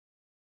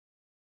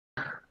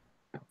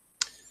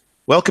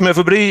Welcome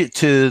everybody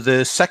to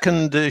the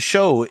second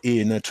show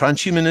in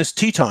Transhumanist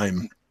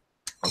Tea-Time,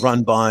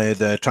 run by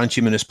the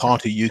Transhumanist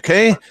Party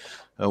UK.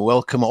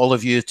 Welcome all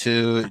of you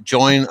to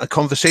join a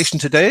conversation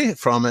today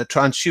from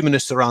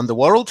transhumanists around the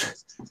world.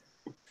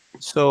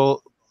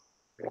 So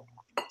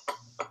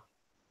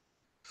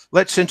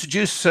let's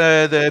introduce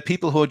the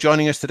people who are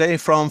joining us today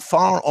from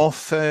far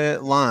off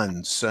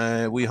lands.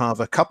 We have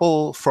a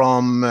couple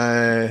from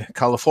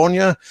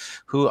California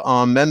who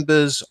are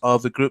members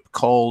of a group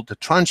called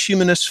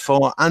Transhumanists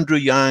for Andrew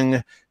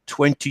Yang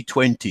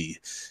 2020.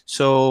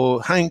 So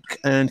Hank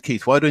and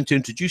Keith, why don't you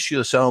introduce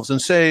yourselves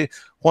and say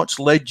what's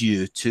led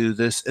you to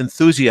this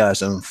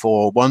enthusiasm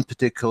for one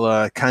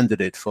particular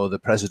candidate for the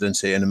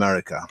presidency in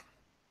America?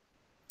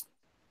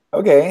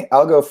 Okay,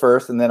 I'll go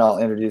first and then I'll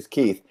introduce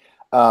Keith.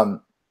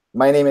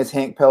 My name is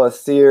Hank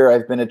Pellissier.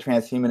 I've been a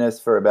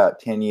transhumanist for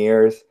about 10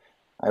 years.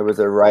 I was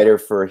a writer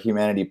for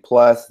Humanity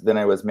Plus. Then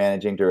I was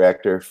managing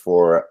director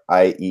for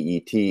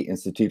IEET,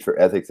 Institute for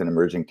Ethics and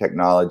Emerging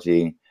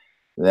Technology.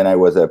 Then I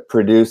was a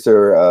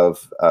producer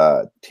of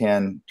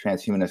 10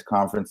 transhumanist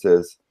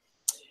conferences.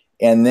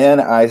 And then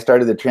I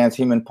started the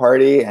Transhuman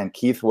Party, and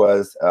Keith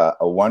was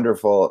a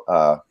wonderful,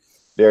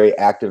 very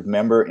active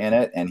member in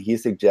it. And he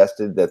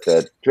suggested that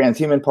the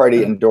Transhuman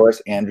Party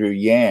endorse Andrew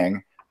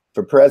Yang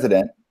for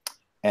president.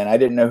 And I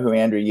didn't know who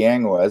Andrew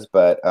Yang was,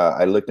 but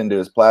I looked into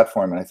his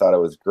platform and I thought it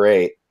was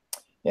great.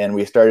 And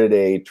we started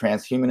a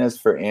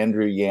Transhumanist for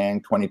Andrew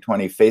Yang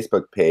 2020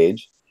 Facebook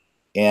page.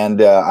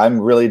 And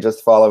I'm really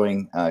just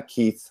following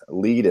Keith's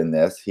lead in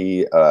this.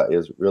 He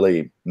is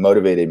really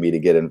motivated me to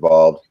get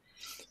involved.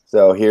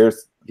 So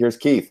here's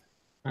Keith.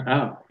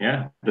 Oh,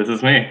 yeah, this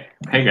is me.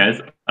 Hey, guys.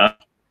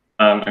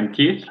 I'm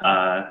Keith.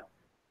 I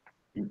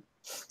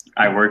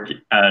work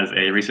as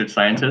a research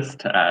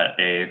scientist at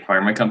a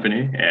pharma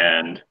company,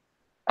 and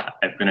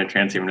I've been a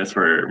transhumanist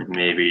for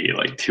maybe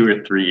like 2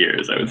 or 3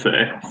 years, I would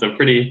say. So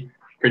pretty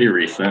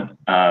recent.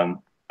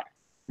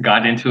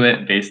 Got into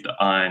it based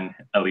on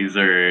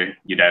Eliezer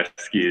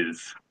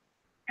Yudkowsky's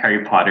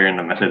Harry Potter and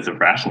the Methods of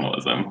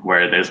Rationalism,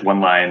 where there's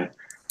one line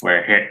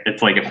where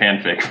it's like a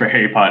fanfic for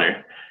Harry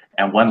Potter.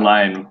 And one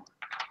line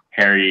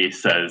Harry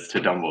says to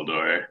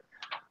Dumbledore,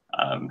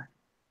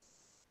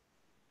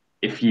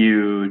 if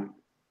you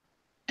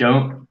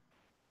don't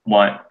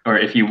want, or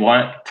if you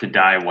want to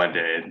die one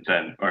day,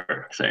 then,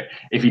 or sorry,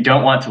 if you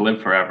don't want to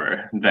live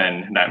forever,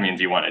 then that means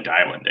you want to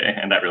die one day.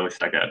 And that really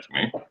stuck out to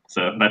me.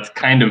 So that's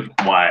kind of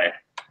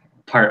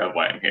part of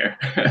why I'm here,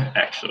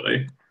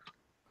 actually.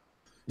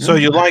 So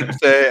you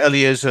liked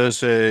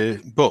Eliezer's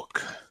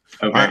book?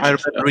 Oh, I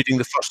remember reading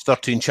the first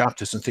 13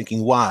 chapters and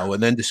thinking, wow,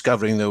 and then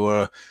discovering there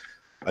were,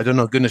 I don't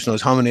know, goodness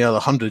knows how many other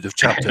hundreds of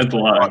chapters. It's a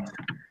lot.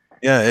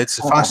 Yeah, it's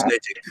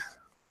fascinating.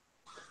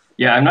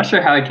 Yeah, I'm not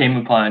sure how I came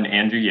upon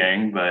Andrew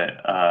Yang,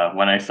 but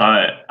when I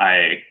saw it,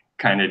 I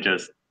kind of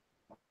just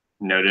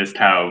noticed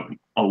how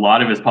a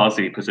lot of his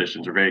policy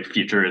positions were very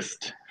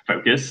futurist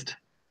focused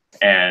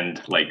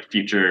and like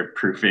future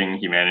proofing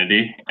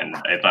humanity. And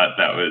I thought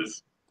that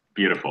was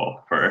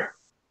beautiful for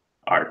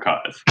our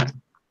cause.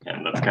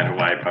 And that's kind of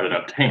why I brought it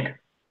up to Hank.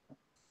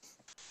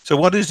 So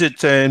what is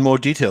it in more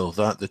detail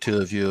that the two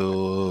of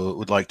you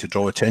would like to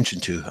draw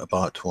attention to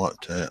about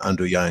what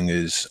Andrew Yang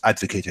is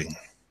advocating?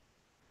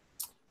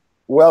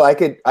 Well, I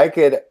could.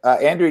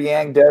 Andrew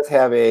Yang does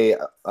have a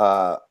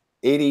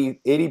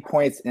 80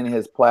 points in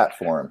his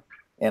platform,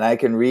 and I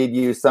can read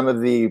you some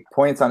of the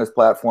points on his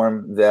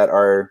platform that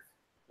are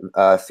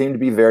seem to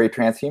be very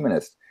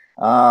transhumanist.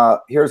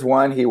 Here's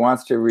one. He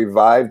wants to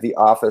revive the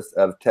Office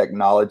of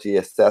Technology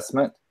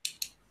Assessment.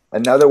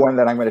 Another one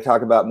that I'm going to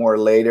talk about more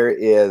later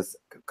is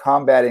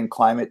combating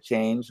climate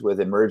change with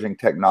emerging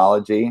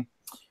technology.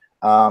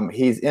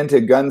 He's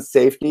into gun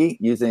safety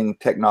using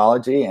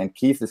technology, and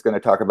Keith is going to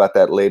talk about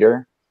that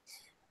later.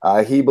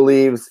 He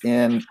believes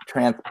in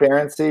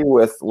transparency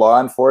with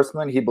law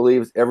enforcement. He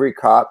believes every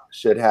cop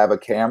should have a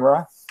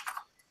camera,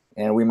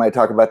 and we might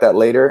talk about that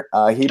later.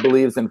 He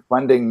believes in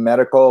funding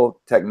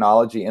medical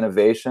technology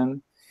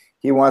innovation.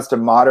 He wants to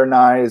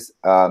modernize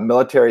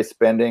military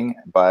spending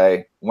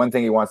by, one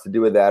thing he wants to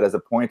do with that is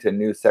appoint a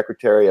new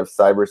Secretary of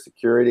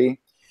Cybersecurity.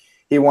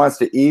 He wants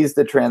to ease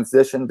the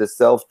transition to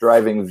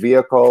self-driving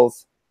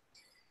vehicles.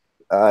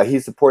 He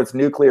supports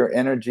nuclear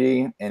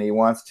energy, and he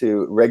wants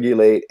to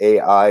regulate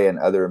AI and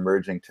other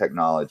emerging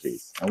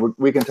technologies. And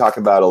we can talk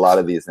about a lot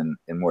of these in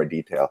more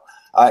detail.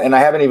 And I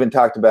haven't even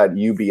talked about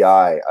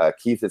UBI.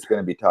 Keith is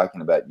going to be talking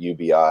about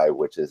UBI,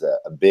 which is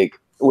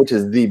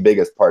the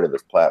biggest part of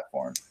his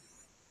platform.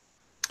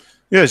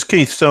 Yes,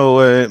 Keith. So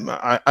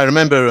I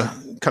remember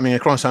coming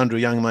across Andrew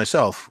Yang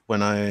myself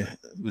when I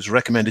was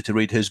recommended to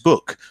read his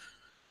book,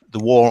 The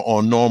War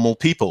on Normal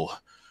People,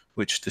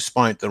 which,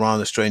 despite the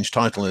rather strange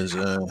title, is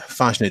a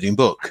fascinating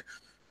book.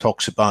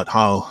 Talks about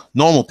how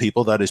normal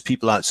people, that is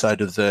people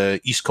outside of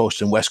the East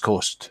Coast and West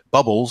Coast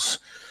bubbles,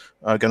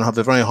 are going to have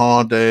a very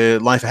hard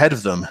life ahead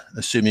of them,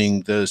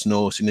 assuming there's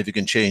no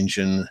significant change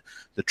in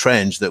the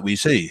trends that we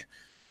see.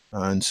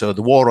 And so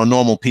the war on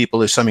normal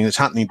people is something that's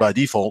happening by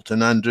default,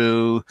 and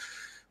Andrew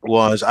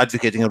was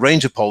advocating a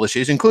range of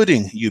policies,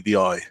 including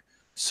UBI.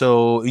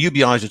 So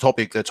UBI is a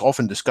topic that's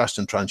often discussed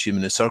in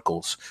transhumanist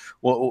circles.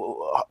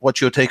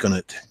 What's your take on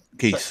it,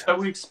 Keith? Shall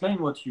we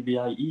explain what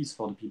UBI is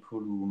for the people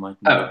who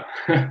might know?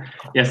 Oh,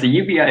 yeah, so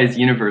UBI is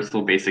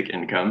Universal Basic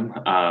Income.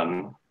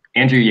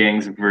 Andrew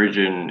Yang's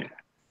version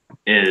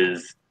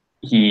is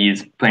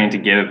he's planning to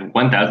give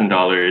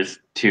 $1,000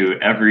 to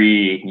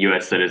every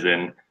US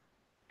citizen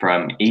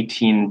from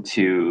 18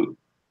 to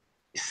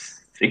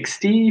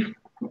 60,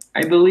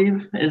 I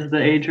believe is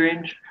the age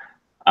range,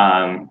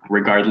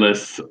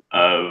 regardless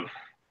of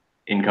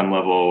income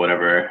level,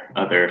 whatever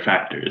other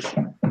factors.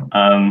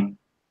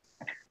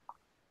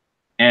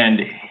 And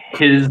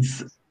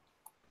his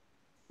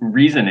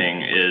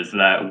reasoning is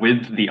that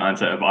with the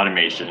onset of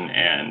automation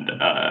and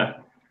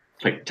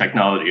like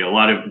technology, a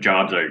lot of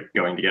jobs are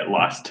going to get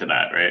lost to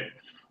that, right?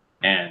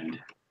 And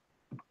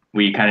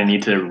we kind of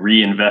need to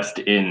reinvest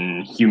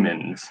in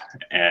humans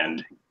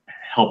and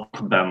help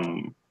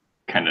them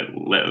kind of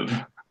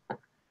live.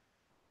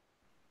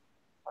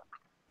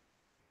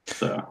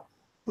 So.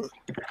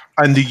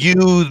 And the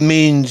U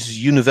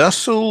means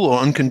universal or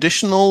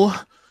unconditional?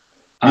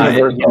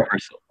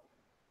 Universal.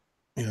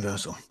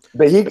 Universal.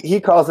 But he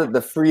calls it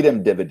the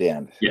freedom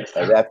dividend. Yes.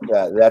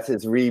 That's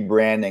his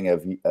rebranding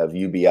of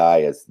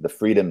UBI as the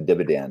freedom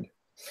dividend,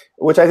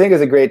 which I think is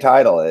a great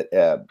title.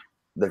 The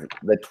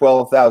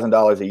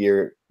 $12,000 a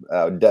year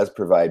does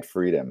provide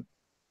freedom.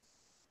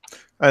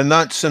 And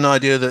that's an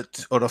idea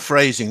that, or a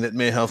phrasing that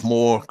may have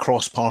more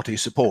cross-party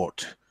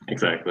support.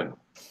 Exactly.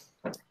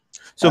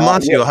 So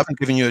Matthew, yeah. I haven't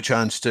given you a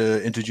chance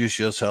to introduce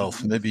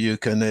yourself. Maybe you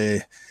can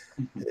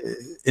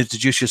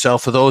introduce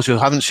yourself for those who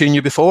haven't seen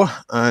you before,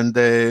 and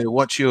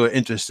what's your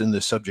interest in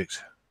this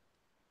subject?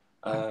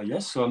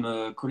 Yes, so I'm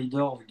a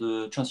co-leader of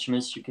the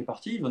Transhumanist UK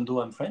party, even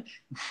though I'm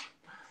French.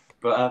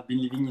 But I've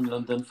been living in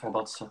London for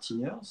about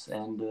 13 years.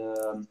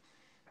 And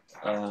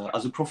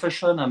as a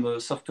profession, I'm a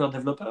software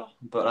developer,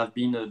 but I've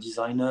been a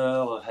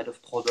designer, a head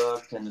of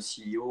product, and a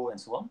CEO, and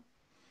so on.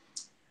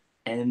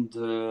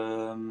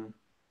 And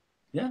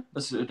yeah,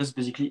 that's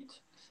basically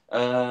it.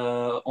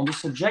 On the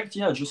subject,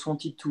 yeah, I just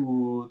wanted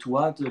to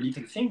add a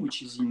little thing,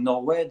 which is in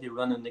Norway, they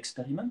run an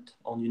experiment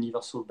on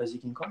universal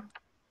basic income.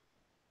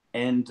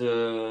 And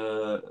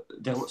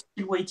they're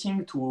still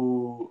waiting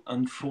to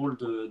unfold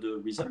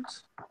the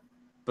results.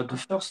 But the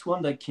first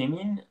one that came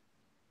in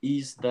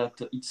is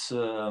that it's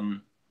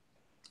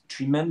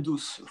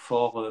tremendous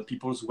for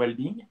people's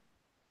well-being,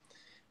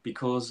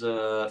 because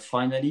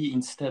finally,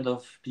 instead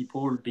of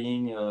people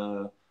being,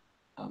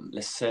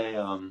 let's say,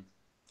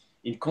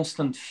 in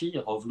constant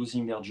fear of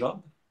losing their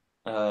job,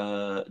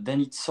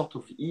 then it sort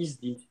of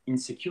eased the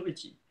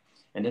insecurity.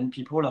 And then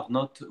people are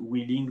not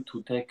willing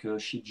to take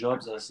shit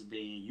jobs as they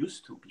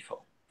used to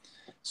before.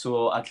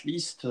 So at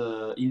least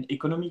in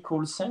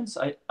economical sense,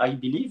 I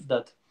believe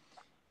that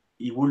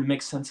it will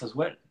make sense as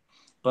well.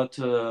 But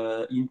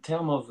in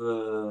terms of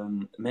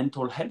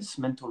mental health,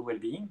 mental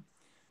well-being,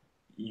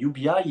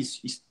 UBI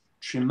is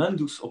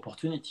tremendous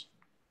opportunity.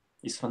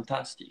 It's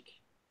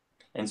fantastic.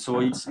 And so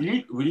it's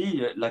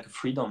really like a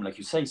freedom, like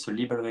you say, it's a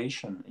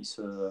liberation.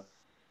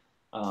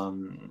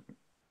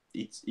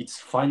 It's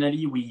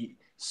finally we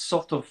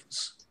sort of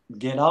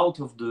get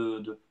out of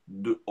the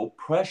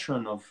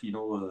oppression of, you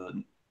know,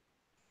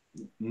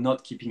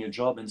 not keeping a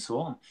job and so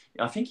on.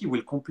 I think it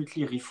will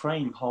completely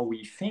reframe how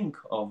we think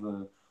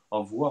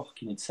of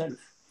work in itself.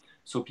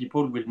 So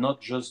people will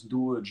not just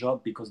do a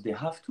job because they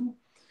have to,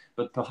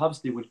 but perhaps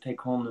they will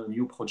take on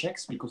new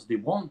projects because they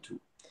want to.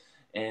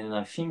 And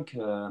I think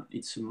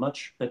it's a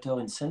much better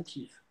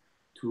incentive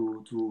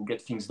to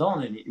get things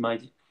done. And it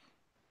might,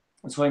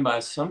 that's why my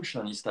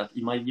assumption is that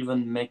it might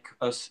even make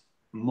us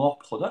more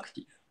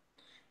productive,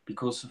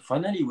 because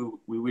finally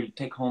we will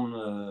take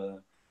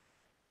on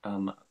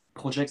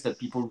projects that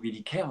people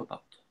really care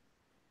about.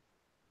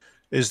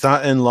 Is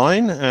that in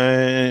line,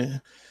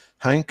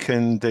 Hank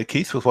and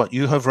Keith, with what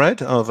you have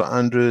read of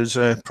Andrew's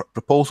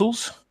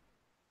proposals?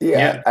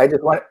 Yeah, I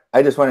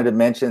just wanted to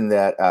mention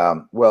that.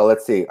 Well,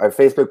 let's see. Our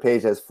Facebook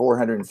page has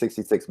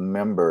 466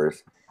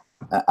 members.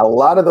 A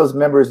lot of those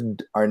members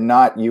are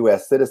not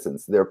U.S.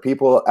 citizens. They're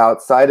people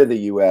outside of the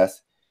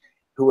U.S.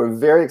 who are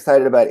very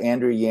excited about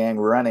Andrew Yang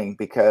running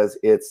because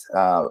it's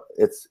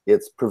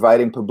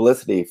providing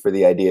publicity for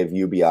the idea of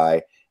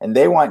UBI, and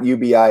they want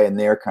UBI in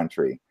their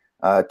country.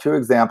 Two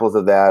examples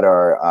of that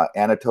are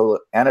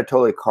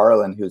Anatoly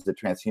Karlin, who's a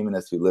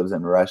transhumanist who lives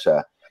in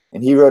Russia,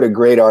 and he wrote a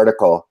great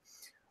article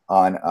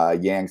on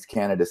Yang's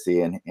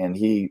candidacy, and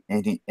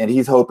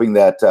he's hoping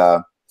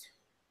that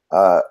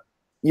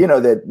you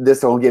know, that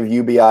this will give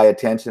UBI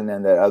attention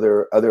and that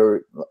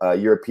other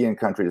European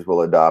countries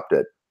will adopt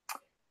it.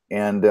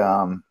 And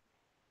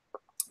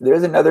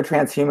there's another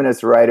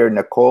transhumanist writer,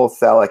 Nicole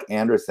Salek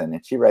Anderson,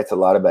 and she writes a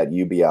lot about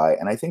UBI,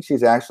 and I think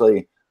she's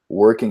actually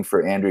working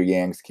for Andrew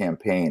Yang's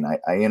campaign.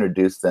 I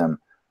introduced them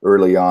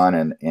early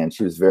on, and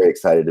she was very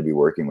excited to be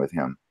working with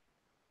him.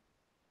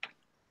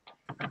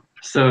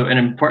 So an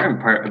important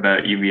part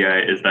about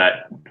UBI is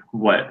that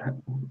what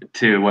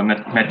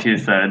Mathieu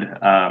said,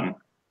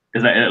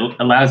 is that it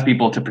allows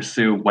people to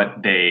pursue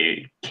what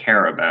they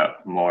care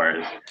about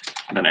more.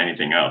 than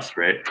anything else,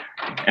 right?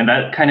 And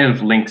that kind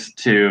of links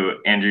to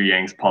Andrew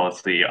Yang's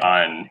policy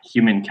on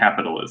human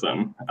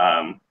capitalism,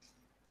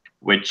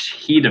 which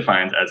he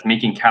defines as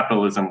making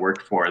capitalism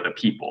work for the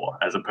people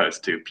as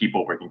opposed to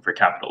people working for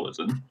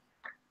capitalism.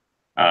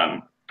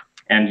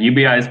 And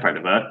UBI is part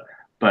of that,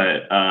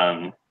 but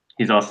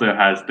he also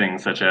has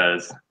things such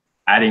as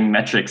adding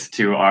metrics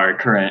to our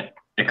current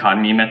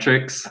economy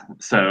metrics.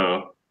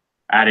 So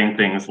adding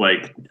things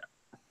like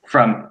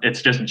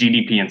it's just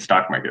GDP and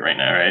stock market right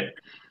now, right?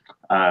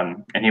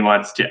 And he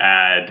wants to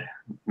add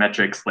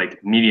metrics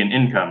like median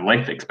income,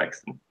 life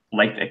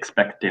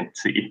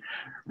expectancy,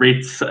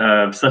 rates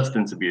of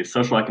substance abuse,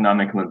 social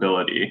economic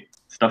mobility,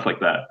 stuff like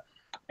that.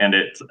 And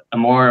it's a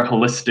more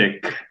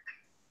holistic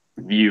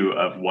view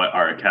of what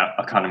our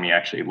economy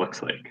actually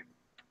looks like.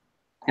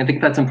 I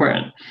think that's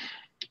important.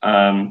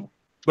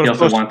 But of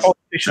course,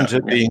 politicians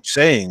have been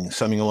saying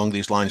something along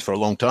these lines for a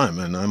long time,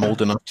 and I'm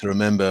old enough to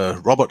remember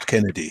Robert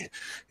Kennedy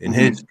in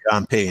his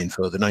campaign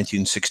for the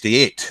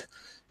 1968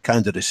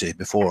 candidacy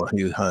before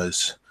he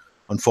has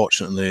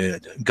unfortunately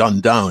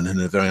gunned down in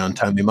a very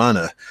untimely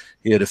manner.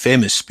 He had a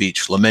famous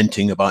speech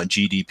lamenting about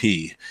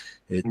GDP.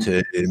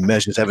 It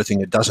measures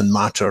everything that doesn't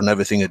matter, and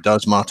everything that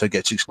does matter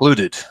gets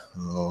excluded.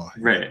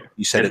 Right.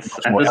 He said at this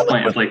point,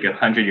 it's like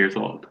 100 years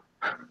old.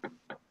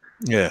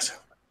 Yes.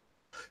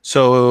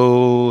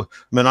 So,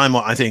 I mean,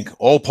 I think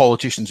all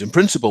politicians in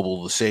principle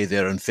will say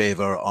they're in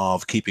favor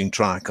of keeping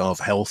track of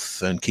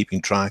health and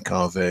keeping track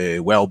of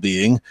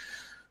well-being.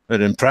 But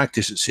in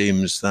practice, it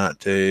seems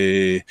that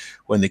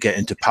when they get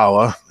into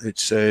power,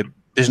 it's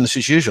business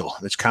as usual.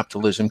 It's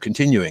capitalism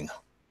continuing.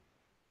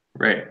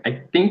 Right.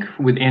 I think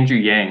with Andrew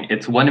Yang,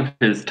 it's one of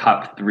his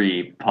top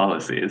 3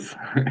 policies.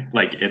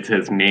 Like, it's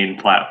his main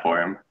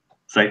platform.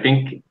 So I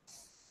think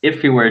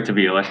if he were to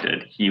be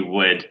elected, he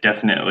would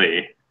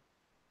definitely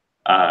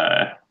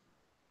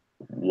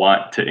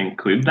want to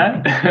include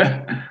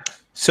that.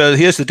 So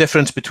here's the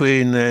difference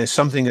between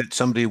something that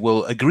somebody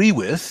will agree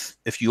with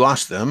if you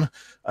ask them,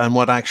 and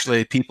what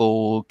actually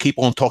people keep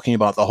on talking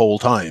about the whole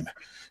time.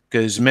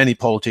 Because many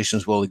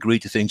politicians will agree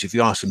to things. If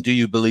you ask them, do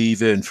you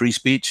believe in free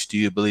speech? Do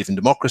you believe in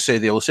democracy?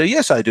 They will say,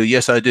 yes, I do.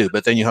 Yes, I do.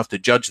 But then you have to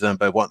judge them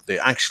by what they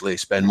actually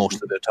spend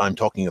most of their time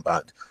talking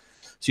about.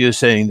 So you're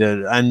saying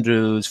that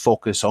Andrew's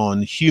focus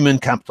on human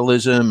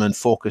capitalism and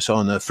focus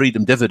on a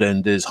freedom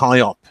dividend is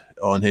high up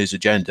on his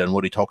agenda and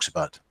what he talks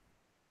about.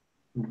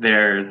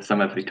 They're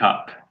some of the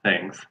top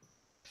things.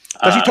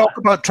 Does he talk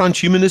about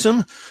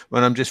transhumanism?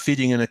 When I'm just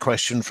feeding in a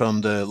question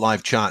from the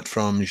live chat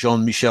from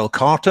Jean-Michel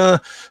Carter.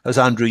 Has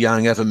Andrew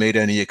Yang ever made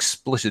any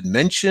explicit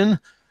mention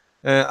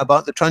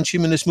about the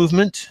transhumanist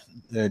movement?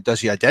 Does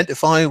he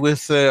identify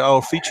with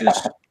our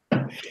features?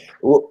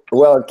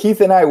 Well, Keith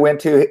and I went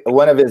to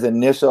one of his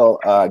initial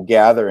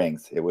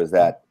gatherings. It was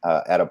at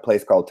a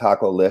place called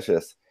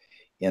Taco-licious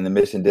in the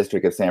Mission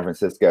District of San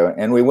Francisco.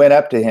 And we went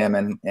up to him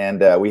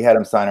and we had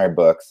him sign our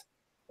books,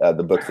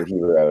 the books that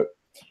he wrote.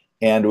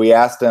 And we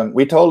asked him,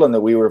 we told him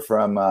that we were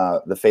from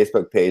the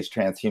Facebook page,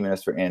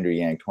 Transhumanists for Andrew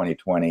Yang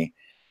 2020.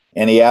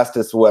 And he asked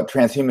us what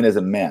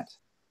transhumanism meant.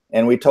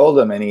 And we told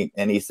him,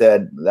 and he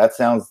said, that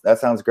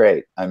sounds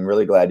great. I'm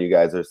really glad you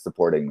guys are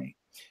supporting me.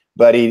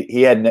 But he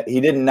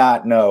did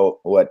not know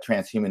what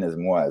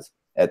transhumanism was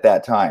at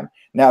that time.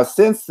 Now,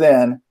 since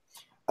then,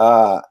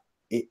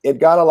 it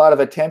got a lot of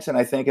attention,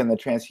 I think, in the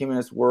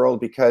transhumanist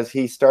world because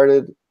he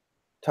started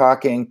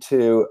talking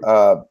to,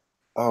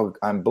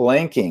 I'm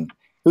blanking.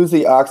 Who's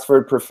the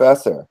Oxford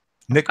professor?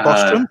 Nick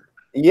Bostrom?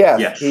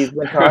 Yes, he's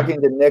been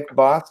talking to Nick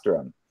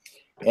Bostrom.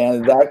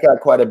 And that got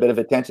quite a bit of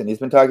attention. He's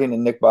been talking to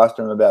Nick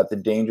Bostrom about the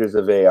dangers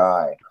of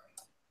AI.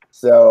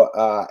 So,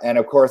 and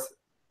of course,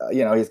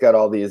 you know, he's got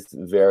all these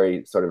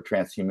very sort of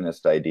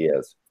transhumanist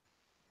ideas.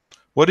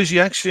 What does he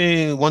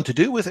actually want to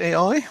do with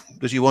AI?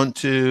 Does he want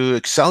to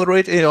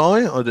accelerate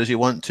AI, or does he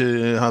want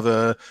to have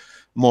a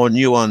more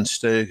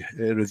nuanced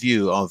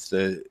review of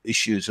the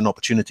issues and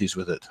opportunities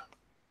with it?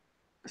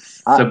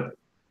 So,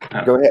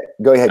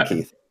 go ahead,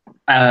 Keith.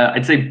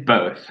 I'd say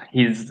both.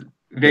 He's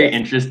very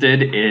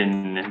interested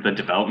in the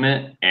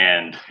development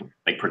and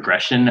like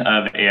progression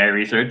of AI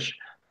research,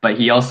 but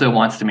he also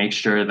wants to make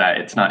sure that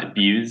it's not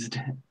abused,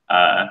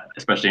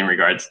 especially in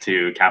regards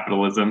to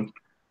capitalism.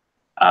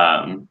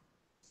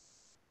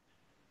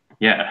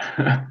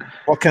 Yeah.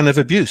 What kind of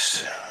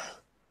abuse?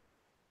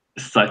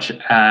 Such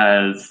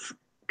as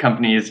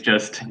companies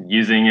just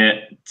using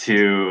it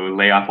to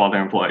lay off all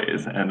their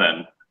employees, and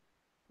then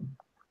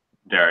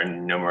there are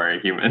no more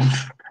humans,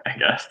 I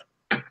guess.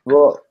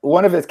 Well,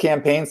 one of his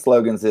campaign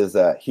slogans is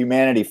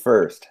humanity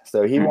first.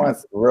 So he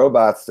wants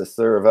robots to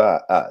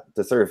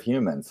serve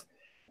humans,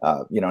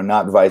 you know,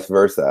 not vice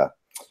versa.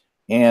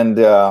 And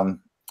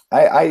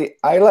I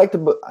like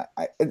to.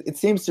 It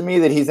seems to me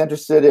that he's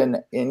interested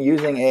in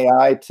using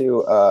AI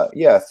to.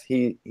 Yes,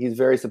 he's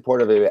very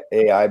supportive of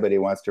AI, but he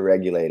wants to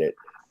regulate it.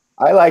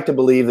 I like to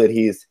believe that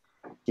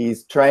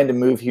he's trying to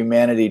move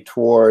humanity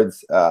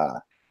towards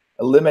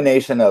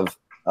elimination of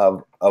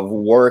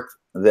work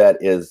that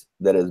is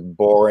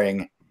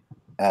boring.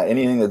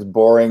 Anything that's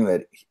boring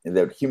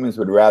that humans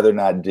would rather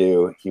not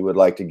do, he would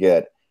like to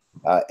get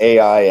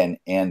AI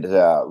and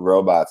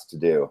robots to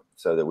do,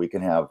 so that we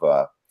can have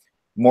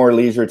more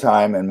leisure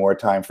time and more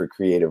time for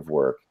creative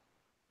work.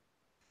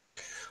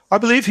 I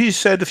believe he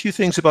said a few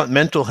things about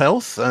mental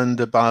health and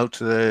about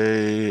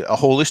a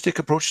holistic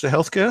approach to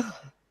healthcare.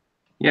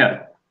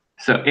 Yeah,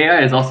 so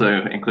AI is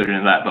also included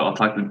in that, but I'll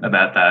talk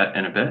about that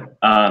in a bit.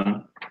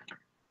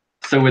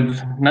 So with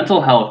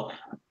mental health,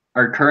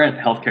 our current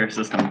healthcare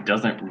system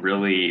doesn't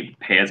really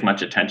pay as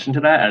much attention to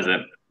that as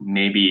it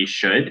maybe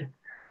should.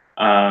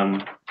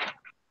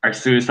 Our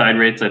suicide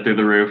rates are through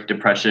the roof,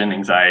 depression,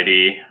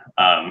 anxiety,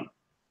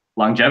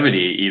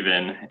 longevity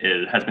even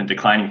has been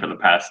declining for the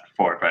past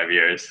 4 or 5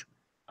 years.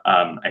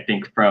 I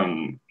think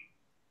do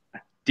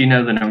you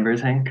know the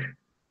numbers, Hank?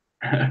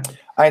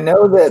 I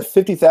know that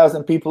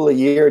 50,000 people a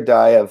year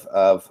die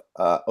of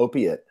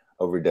opiate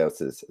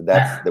overdoses.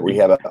 That we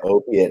have an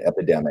opiate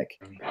epidemic.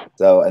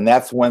 So, and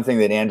that's one thing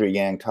that Andrew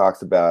Yang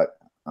talks about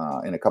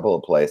in a couple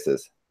of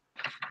places,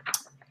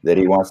 that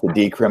he wants to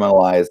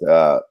decriminalize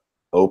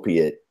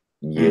opiate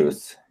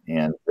use,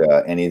 and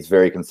he's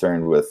very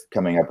concerned with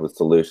coming up with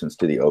solutions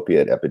to the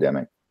opiate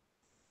epidemic.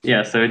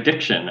 Yeah, so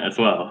addiction as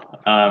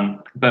well.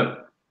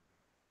 But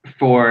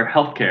for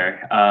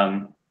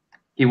healthcare,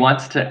 he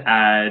wants to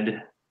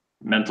add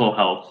mental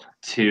health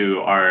to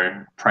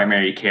our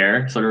primary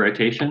care sort of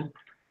rotation.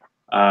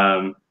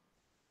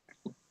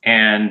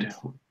 And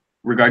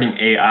regarding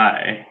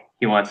AI,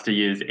 he wants to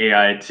use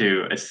AI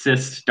to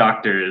assist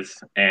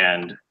doctors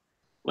and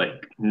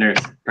like nurse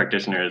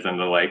practitioners and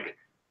the like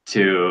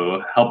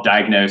to help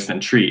diagnose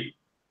and treat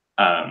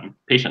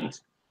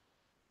patients.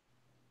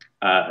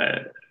 He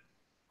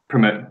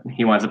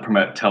wants to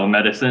promote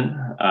telemedicine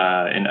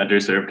in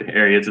underserved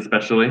areas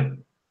especially,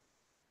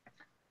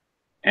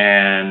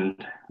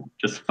 and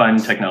just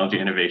fund technology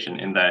innovation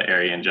in that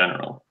area in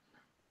general.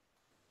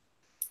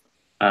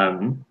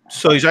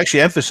 So he's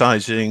actually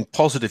emphasizing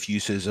positive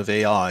uses of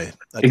AI.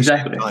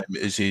 Exactly. I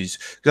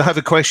have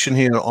a question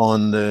here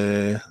on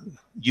the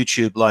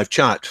YouTube live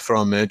chat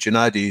from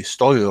Gennady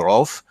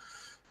Stoyarov,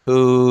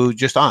 who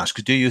just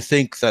asked, do you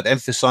think that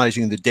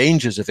emphasizing the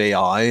dangers of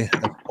AI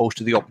as opposed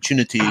to the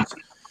opportunities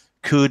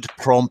could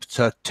prompt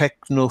a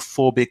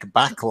technophobic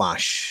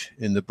backlash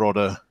in the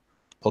broader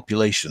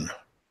population?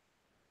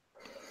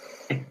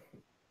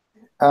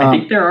 I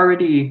think there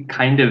already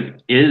kind of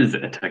is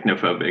a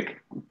technophobic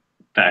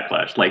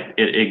backlash. Like,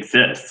 it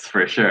exists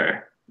for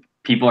sure.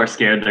 People are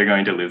scared they're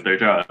going to lose their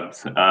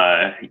jobs.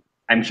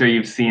 I'm sure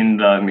you've seen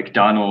the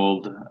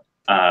McDonald's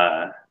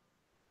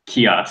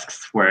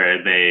kiosks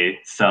where they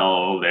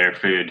sell their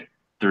food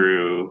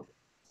through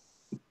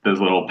those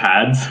little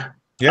pads.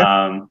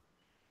 Yeah.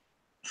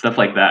 Stuff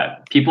like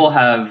that. People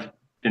have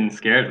been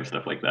scared of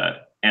stuff like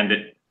that. And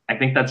I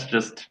think that's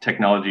just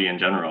technology in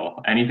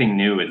general. Anything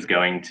new is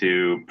going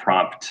to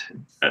prompt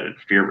a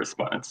fear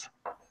response.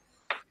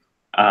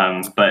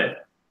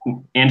 But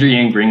Andrew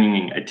Yang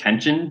bringing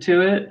attention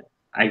to it,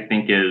 I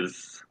think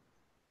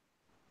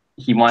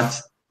he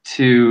wants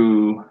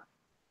to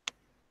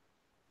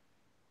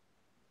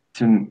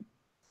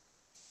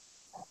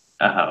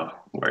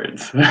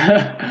words. So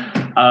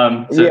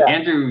yeah.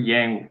 Andrew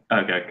Yang,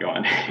 okay, go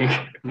on.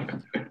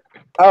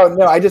 Oh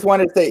no, I just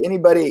wanted to say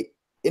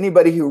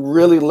anybody who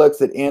really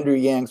looks at Andrew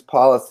Yang's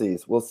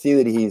policies will see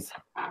that he's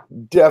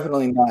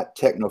definitely not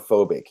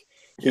technophobic.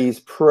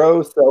 He's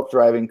pro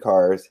self-driving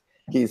cars.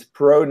 He's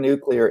pro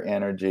nuclear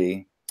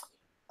energy.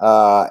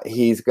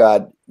 He's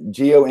got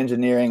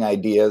geoengineering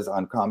ideas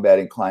on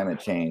combating climate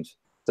change.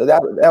 So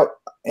that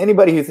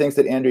anybody who thinks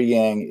that Andrew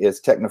Yang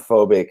is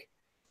technophobic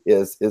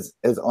has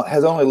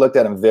only looked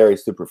at him very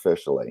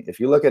superficially. If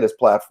you look at his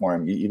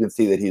platform, you can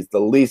see that he's the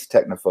least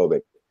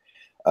technophobic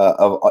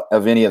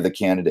of any of the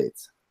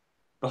candidates.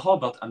 But how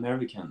about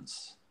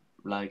Americans?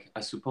 Like,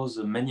 I suppose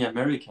many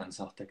Americans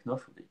are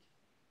technophobic.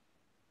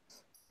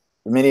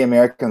 Many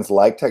Americans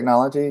like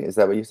technology? Is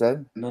that what you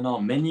said? No.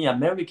 Many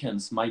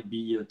Americans might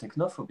be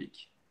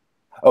technophobic.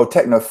 Oh,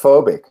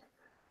 technophobic.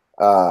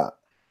 I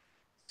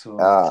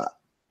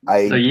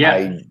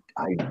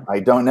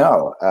don't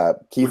know.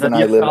 Keith and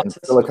I live in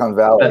Silicon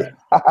Valley.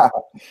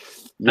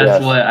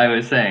 That's what I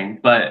was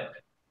saying. But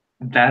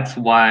that's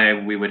why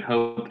we would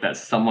hope that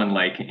someone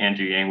like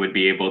Andrew Yang would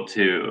be able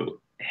to.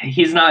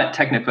 He's not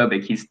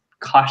technophobic. He's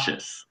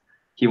cautious.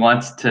 He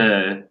wants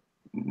to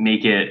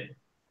make it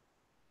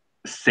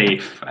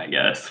safe, I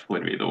guess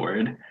would be the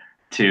word,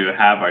 to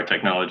have our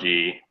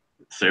technology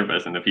serve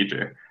us in the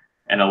future.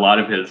 And a lot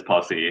of his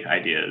policy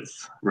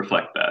ideas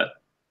reflect that.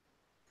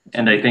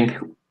 And I think,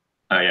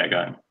 oh yeah, go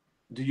on.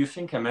 Do you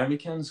think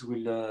Americans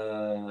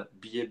will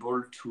be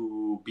able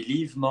to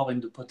believe more in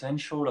the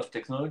potential of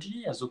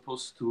technology as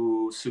opposed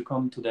to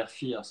succumb to their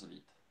fears of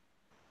it?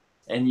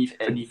 And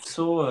if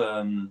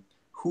so,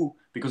 who?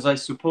 Because I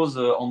suppose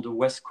on the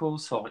West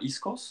Coast or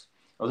East Coast,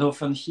 I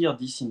often hear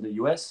this in the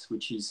US,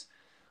 which is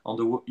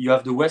you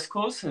have the West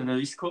Coast and the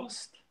East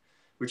Coast,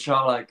 which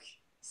are like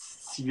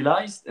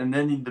civilized, and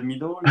then in the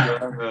middle you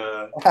have.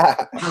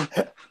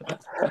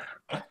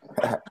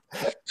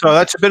 So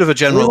that's a bit of a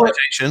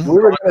generalization. We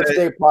were going to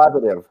stay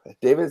positive.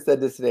 David said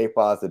to stay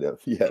positive.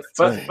 Yes.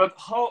 But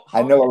how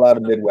I know a lot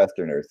of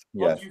Midwesterners.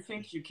 How yes. do you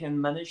think you can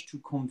manage to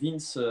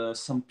convince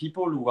some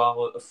people who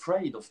are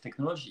afraid of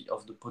technology,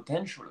 of the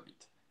potential of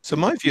it? So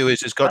my view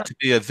is it's got to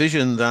be a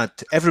vision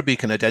that everybody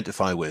can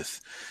identify with.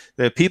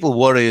 People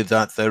worry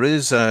that there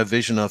is a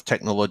vision of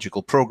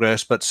technological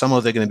progress, but somehow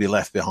they're going to be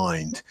left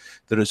behind.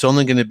 There is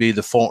only going to be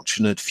the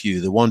fortunate few,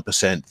 the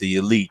 1%, the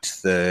elite,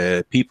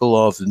 the people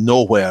of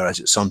nowhere, as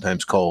it's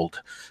sometimes called,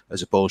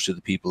 as opposed to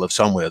the people of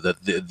somewhere. That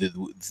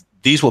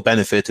these will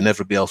benefit and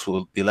everybody else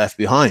will be left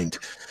behind.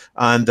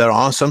 And there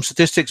are some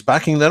statistics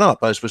backing that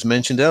up, as was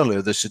mentioned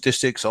earlier. The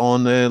statistics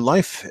on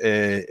life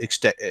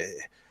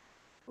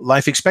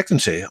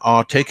expectancy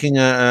are taking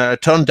a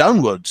turn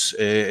downwards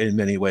in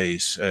many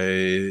ways,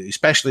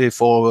 especially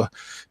for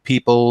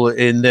people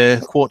in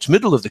the quotes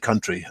middle of the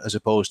country, as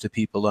opposed to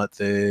people at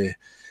the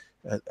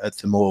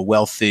more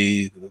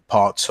wealthy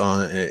parts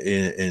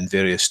in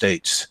various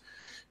states.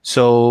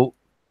 So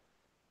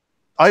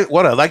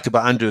what I liked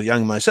about Andrew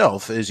Yang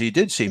myself is he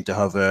did seem to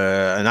have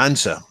an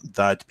answer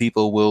that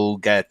people will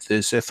get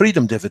this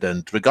freedom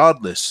dividend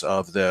regardless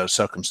of their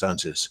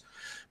circumstances.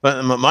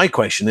 But my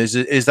question is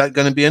that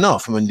going to be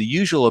enough? I mean, the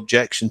usual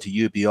objection to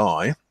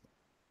UBI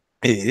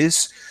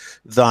is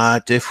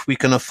that if we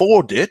can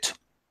afford it,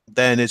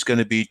 then it's going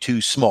to be too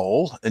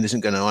small and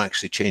isn't going to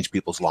actually change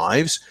people's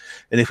lives.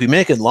 And if we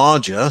make it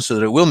larger so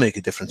that it will make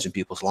a difference in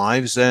people's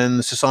lives,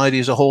 then society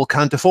as a whole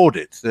can't afford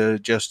it. There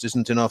just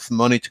isn't enough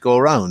money to go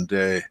around.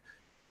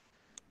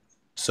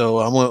 So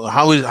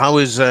how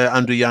is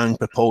Andrew Yang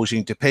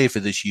proposing to pay for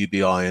this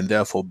UBI and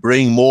therefore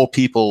bring more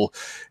people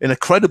in a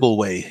credible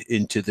way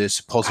into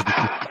this positive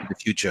in the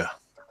future?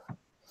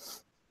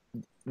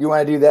 You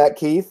want to do that,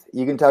 Keith?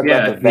 You can talk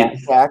about the VAT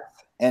tax.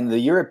 And the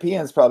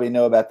Europeans probably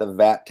know about the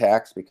VAT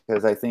tax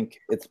because I think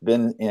there's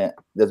been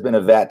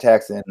a VAT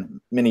tax in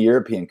many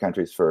European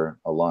countries for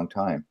a long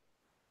time.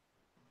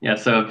 Yeah,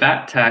 so a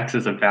VAT tax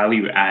is a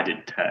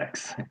value-added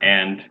tax.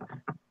 And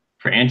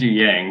for Andrew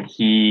Yang,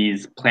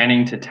 he's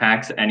planning to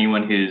tax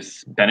anyone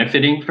who's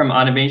benefiting from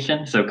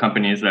automation. So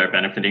companies that are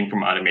benefiting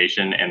from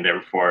automation and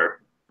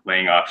therefore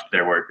laying off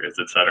their workers,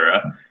 et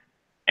cetera.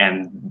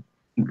 And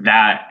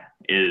that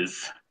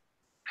is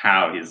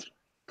how he's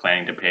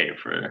planning to pay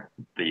for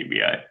the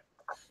UBI.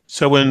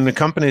 So when the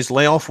companies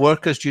lay off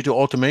workers due to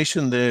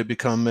automation, they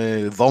become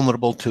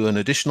vulnerable to an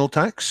additional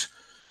tax?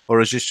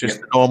 Or is this just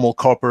a normal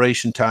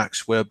corporation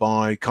tax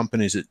whereby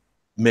companies that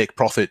make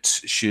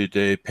profits should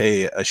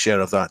pay a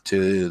share of that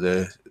to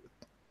the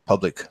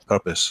public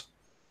purpose?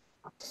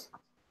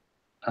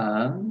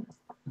 I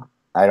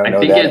don't know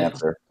that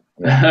answer.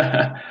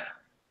 Yeah.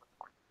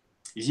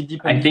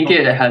 I think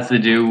it has to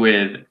do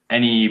with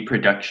any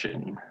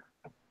production.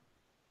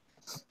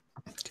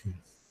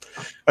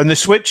 And the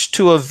switch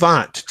to a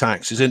VAT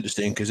tax is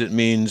interesting because it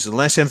means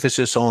less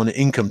emphasis on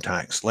income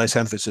tax, less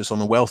emphasis on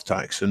the wealth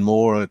tax, and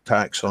more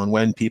tax on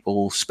when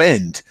people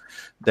spend.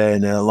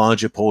 Then a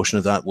larger portion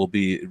of that will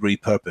be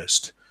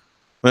repurposed.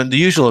 And the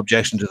usual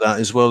objection to that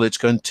is, well, it's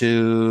going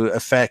to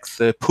affect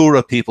the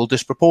poorer people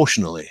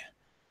disproportionately.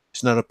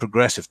 It's not a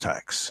progressive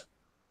tax.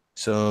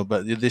 So,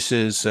 but this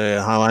is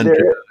how Andrew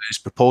is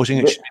proposing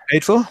it should be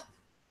paid for?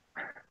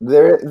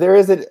 There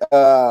is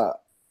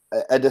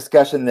a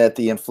discussion that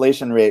the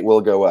inflation rate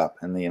will go up,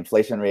 and the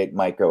inflation rate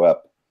might go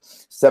up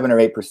 7 or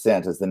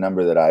 8% is the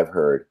number that I've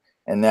heard,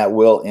 and that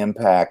will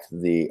impact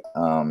the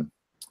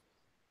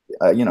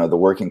the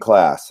working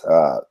class,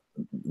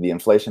 the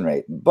inflation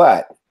rate.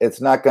 But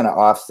it's not going to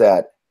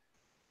offset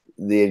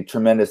the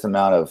tremendous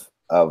amount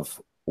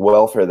of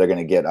welfare they're going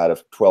to get out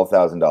of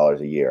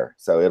 $12,000 a year.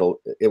 So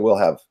it will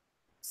have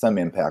some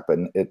impact, but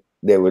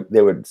they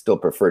would still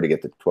prefer to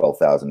get the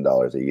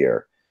 $12,000 a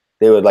year.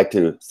 They would like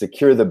to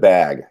secure the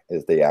bag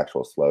is the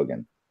actual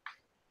slogan.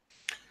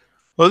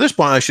 Well, at this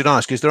point, I should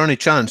ask, is there any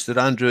chance that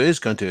Andrew is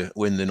going to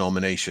win the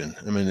nomination?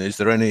 I mean, is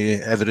there any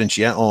evidence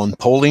yet on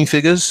polling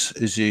figures?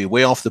 Is he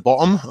way off the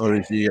bottom, or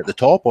is he at the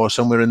top, or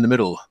somewhere in the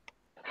middle?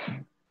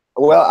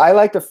 Well, I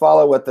like to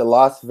follow what the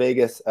Las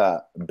Vegas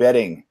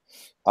betting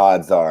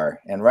odds are.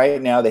 And right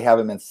now they have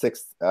him in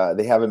sixth.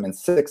 They have him in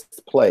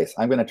sixth place.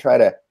 I'm going to try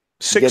to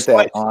get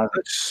that on.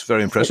 That's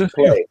very impressive.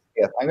 Yeah.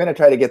 Yes, I'm going to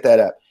try to get that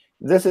up.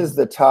 This is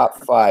the top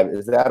 5.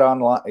 Is that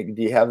online?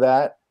 Do you have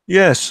that?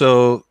 Yeah,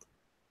 so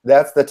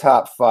that's the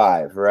top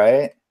 5,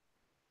 right?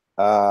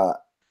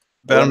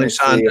 Bernie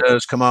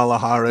Sanders, Kamala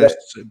Harris,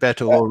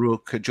 Beto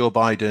O'Rourke, Joe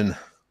Biden.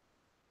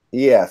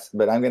 Yes,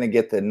 but I'm going to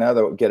get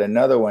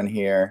another one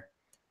here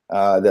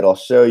that'll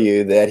show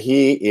you that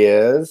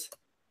he's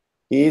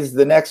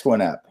the next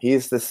one up.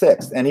 He's the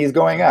 6th, and he's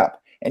going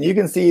up. And you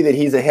can see that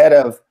he's ahead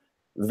of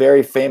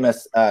very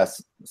famous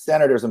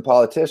senators and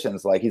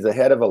politicians. Like he's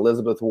ahead of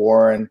Elizabeth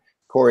Warren,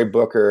 Cory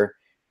Booker,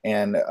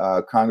 and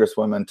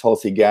Congresswoman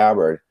Tulsi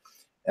Gabbard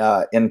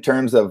in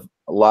terms of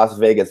Las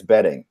Vegas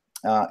betting.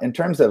 In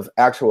terms of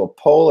actual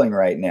polling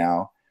right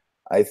now,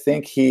 I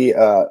think he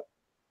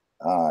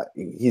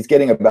he's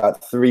getting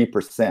about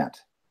 3%.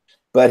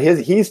 But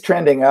he's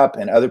trending up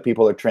and other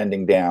people are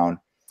trending down.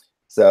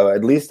 So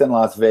at least in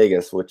Las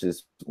Vegas, which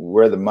is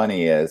where the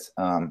money is,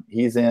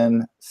 he's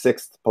in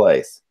 6th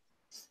place.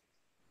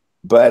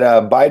 But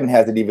Biden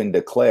hasn't even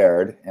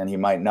declared, and he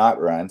might not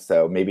run.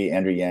 So maybe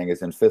Andrew Yang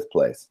is in 5th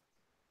place.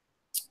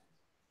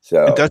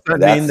 So and does that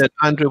mean that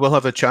Andrew will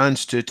have a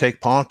chance to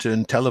take part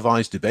in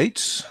televised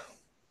debates?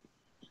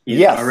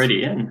 He's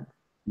already in.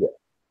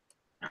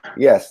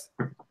 Yes,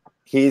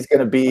 he's going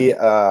to be.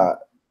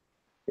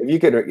 If you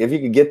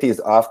could get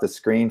these off the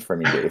screen for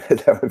me, David,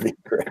 that would be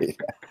great.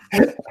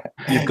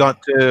 You've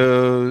got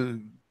to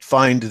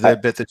find the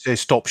bit that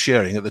says "Stop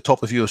sharing" at the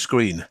top of your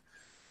screen.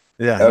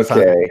 Yeah.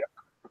 Okay.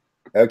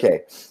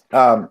 Okay.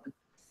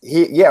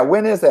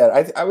 When is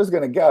that? I was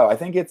going to go. I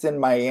think it's in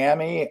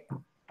Miami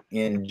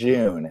in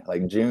June,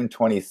 like June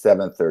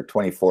 27th or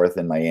 24th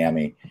in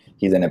Miami.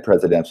 He's in a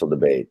presidential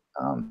debate,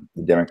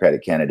 the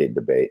Democratic candidate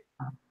debate.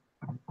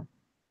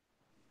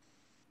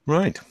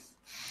 Right.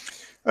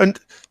 And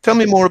tell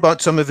me more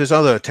about some of his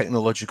other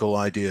technological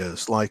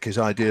ideas, like his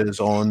ideas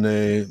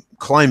on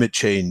climate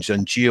change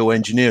and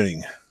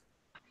geoengineering.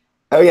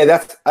 Oh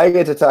yeah, I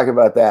get to talk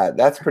about that.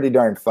 That's pretty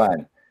darn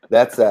fun.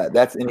 That's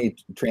any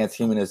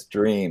transhumanist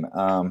dream.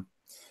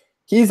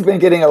 He's been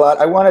getting a lot.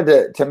 I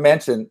wanted to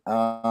mention,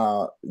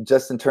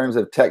 just in terms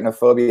of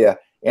technophobia,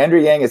 Andrew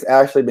Yang has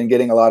actually been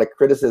getting a lot of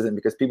criticism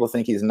because people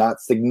think he's not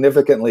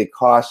significantly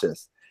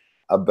cautious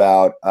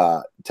about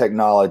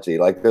technology.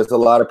 Like there's a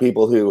lot of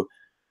people who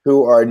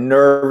are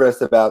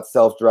nervous about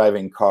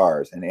self-driving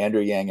cars, and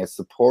Andrew Yang is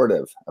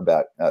supportive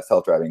about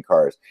self-driving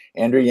cars.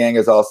 Andrew Yang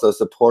is also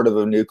supportive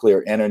of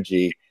nuclear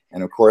energy,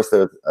 and of course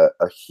there's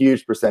a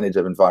huge percentage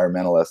of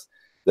environmentalists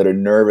that are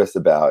nervous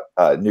about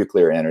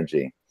nuclear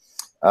energy.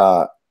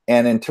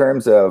 And in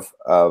terms of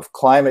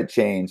climate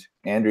change,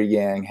 Andrew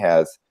Yang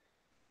has,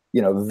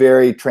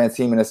 very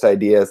transhumanist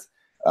ideas.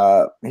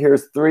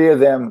 Here's 3 of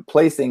them: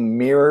 placing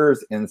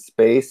mirrors in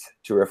space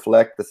to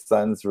reflect the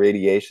sun's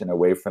radiation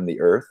away from the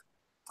Earth,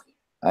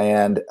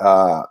 and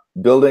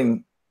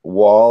building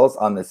walls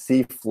on the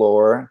sea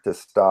floor to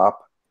stop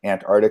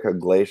Antarctica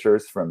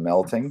glaciers from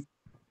melting.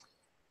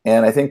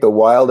 And I think the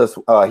wildest,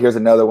 here's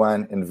another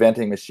one: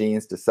 inventing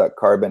machines to suck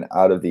carbon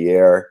out of the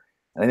air.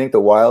 And I think the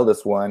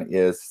wildest one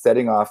is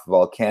setting off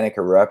volcanic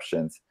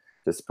eruptions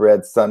to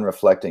spread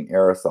sun-reflecting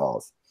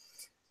aerosols.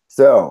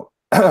 So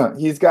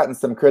he's gotten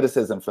some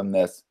criticism from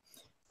this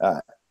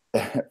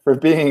for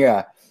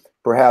being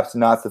perhaps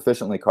not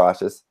sufficiently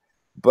cautious.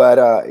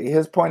 But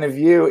his point of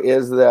view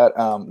is that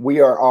we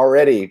are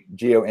already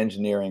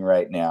geoengineering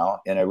right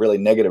now in a really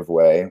negative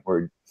way.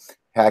 We're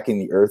hacking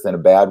the Earth in a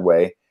bad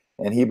way.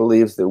 And he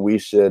believes that we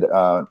should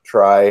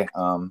try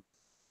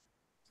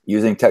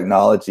using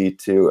technology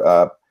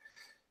to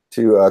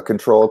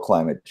control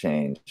climate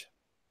change.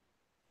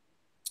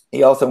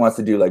 He also wants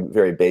to do like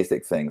very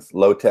basic things,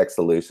 low-tech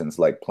solutions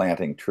like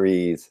planting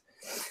trees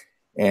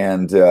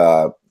and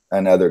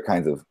other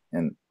kinds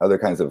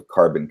of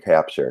carbon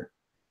capture.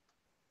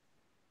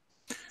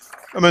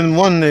 I mean,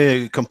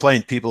 one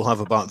complaint people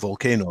have about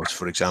volcanoes,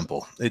 for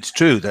example, it's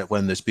true that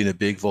when there's been a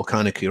big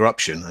volcanic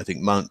eruption, I think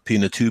Mount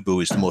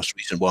Pinatubo is the most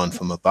recent one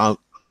from about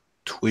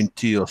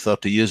 20 or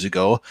 30 years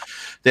ago,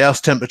 the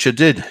Earth's temperature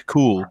did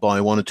cool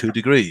by 1 or 2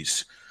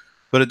 degrees,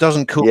 but it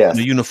doesn't cool in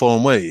a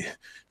uniform way.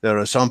 There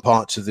are some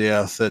parts of the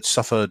Earth that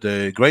suffered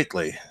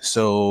greatly.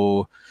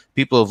 So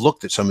people have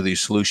looked at some of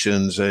these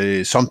solutions,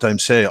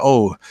 sometimes say,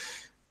 oh,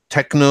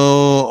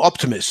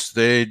 techno-optimists,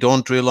 they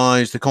don't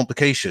realize the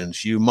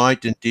complications. You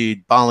might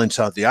indeed balance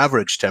out the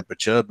average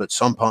temperature, but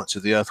some parts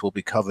of the Earth will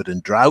be covered in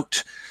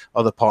drought.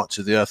 Other parts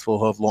of the Earth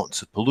will have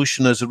lots of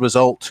pollution as a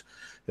result.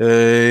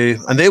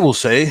 And they will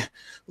say,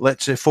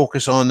 let's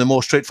focus on the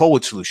more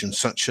straightforward solutions,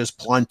 such as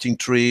planting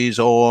trees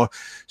or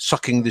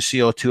sucking the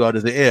CO2 out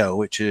of the air,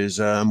 which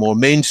is more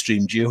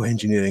mainstream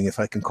geoengineering, if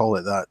I can call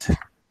it that.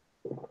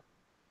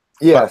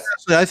 Yes.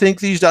 But I think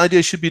these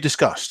ideas should be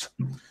discussed.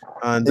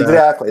 And,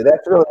 exactly.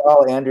 That's really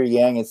all Andrew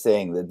Yang is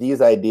saying, that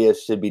these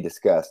ideas should be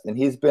discussed. And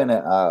he's been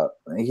a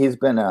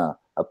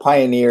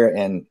pioneer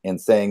in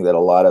saying that a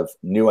lot of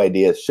new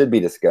ideas should be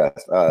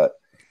discussed.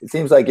 It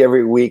seems like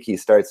every week he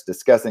starts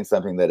discussing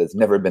something that has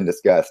never been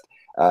discussed.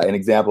 An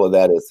example of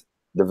that is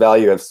the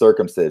value of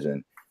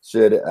circumcision.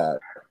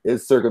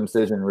 Is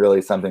circumcision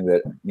really something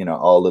that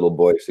all little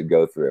boys should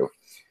go through?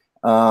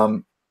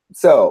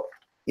 So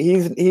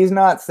he's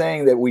not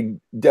saying that we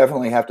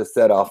definitely have to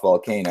set off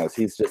volcanoes.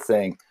 He's just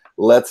saying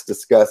let's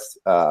discuss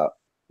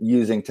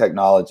using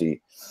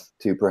technology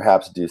to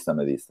perhaps do some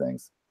of these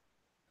things.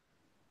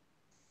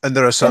 And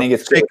there are some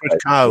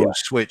sacred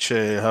cows which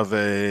have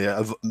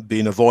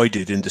been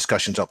avoided in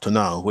discussions up to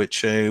now,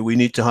 which we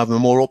need to have a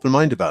more open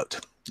mind about,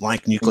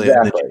 like nuclear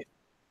energy.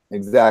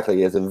 Exactly.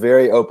 He has a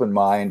very open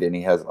mind, and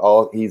he has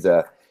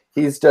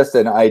he's just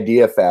an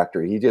idea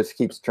factory. He just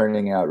keeps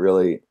turning out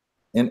really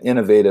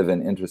innovative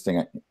and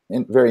interesting,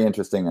 very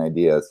interesting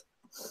ideas.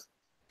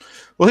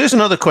 Well, here's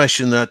another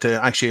question that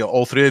actually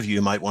all 3 of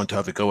you might want to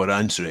have a go at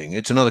answering.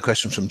 It's another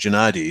question from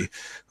Gennady,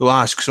 who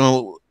asks,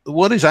 well,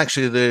 what is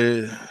actually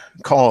the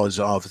cause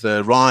of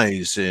the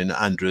rise in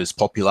Andrew's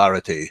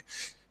popularity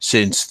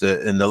since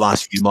in the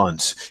last few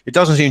months? It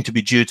doesn't seem to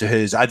be due to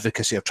his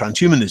advocacy of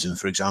transhumanism,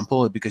 for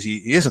example, because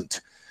he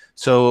isn't.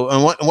 So,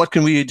 and what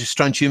can we as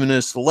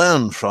transhumanists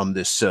learn from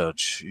this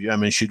surge? I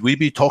mean, should we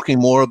be talking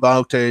more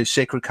about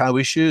sacred cow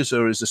issues,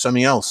 or is there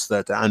something else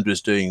that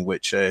Andrew's doing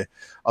which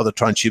other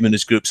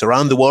transhumanist groups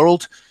around the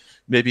world,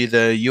 maybe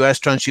the US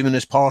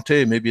Transhumanist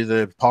Party, maybe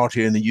the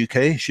party in the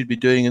UK, should be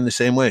doing in the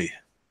same way?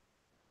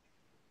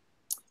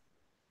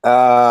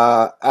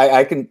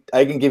 I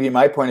can give you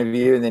my point of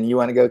view, and then you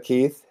want to go,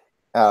 Keith?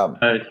 Yeah,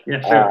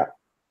 sure.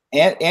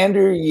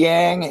 Andrew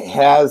Yang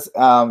has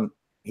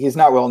he's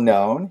not well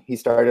known. He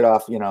started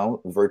off,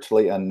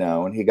 virtually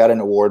unknown. He got an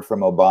award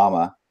from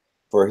Obama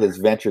for his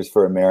Ventures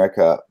for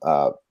America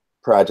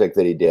project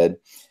that he did,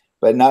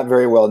 but not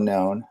very well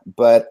known.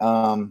 But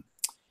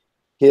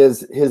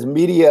his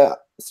media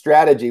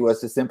strategy was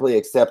to simply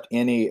accept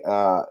any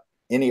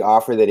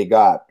offer that he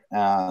got.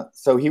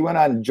 So he went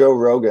on Joe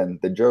Rogan,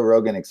 the Joe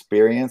Rogan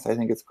Experience, I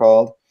think it's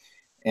called.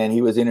 And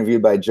he was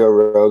interviewed by Joe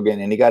Rogan,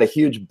 and he got a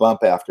huge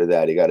bump after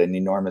that. He got an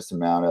enormous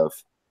amount of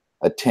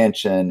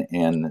attention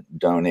and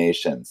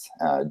donations.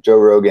 Joe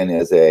Rogan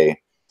is a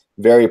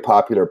very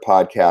popular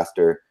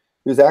podcaster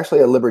who's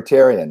actually a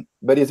libertarian,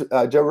 but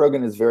Joe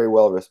Rogan is very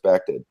well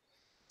respected.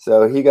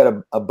 So he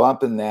got a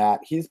bump in that.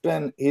 He's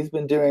been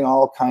doing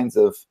all kinds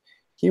of.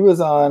 He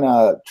was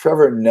on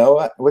Trevor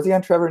Noah. Was he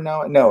on Trevor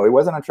Noah? No, he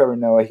wasn't on Trevor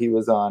Noah. He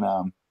was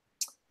on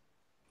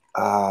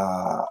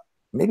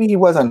maybe he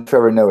was on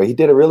Trevor Noah. He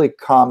did a really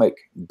comic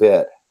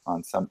bit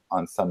on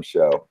some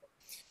show.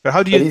 But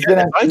how do you get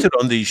invited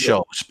on these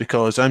shows?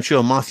 Because I'm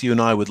sure Matthew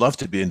and I would love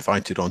to be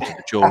invited onto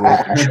the Joe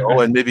Rogan show,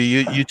 and maybe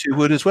you two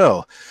would as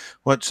well.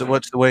 What's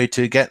the way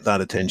to get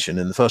that attention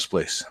in the first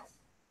place?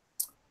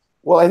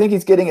 Well, I think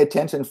he's getting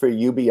attention for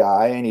UBI,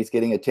 and he's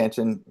getting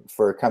attention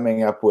for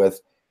coming up with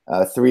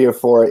 3 or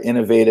 4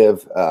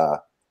 innovative,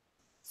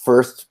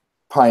 first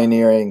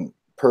pioneering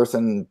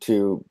person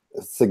to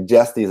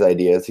suggest these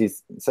ideas.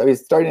 He's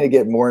starting to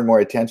get more and more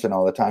attention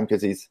all the time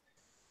because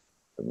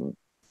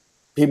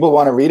people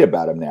want to read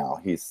about him now.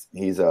 He's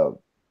a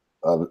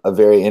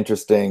very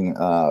interesting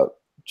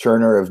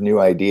churner of new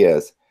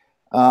ideas.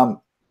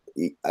 Now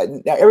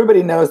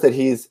everybody knows that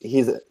he's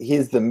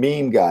the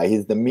meme guy.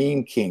 He's the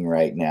meme king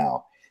right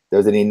now.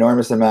 There's an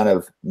enormous amount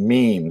of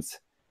memes.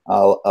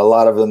 A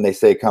lot of them, they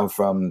say, come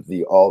from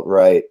the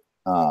alt-right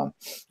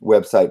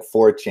website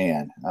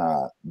 4chan,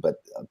 but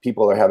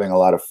people are having a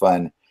lot of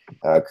fun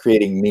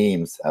creating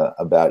memes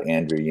about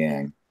Andrew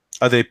Yang.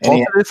 Are they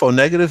positive or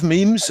negative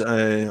memes,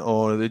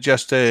 or are they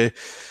just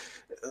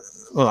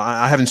well,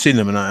 I haven't seen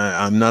them, and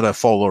I'm not a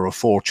follower of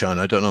 4chan.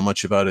 I don't know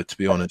much about it, to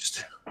be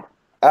honest.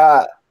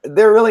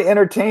 They're really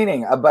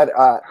entertaining, but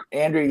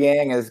Andrew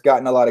Yang has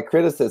gotten a lot of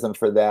criticism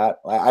for that.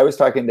 I was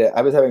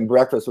having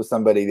breakfast with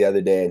somebody the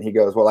other day, and he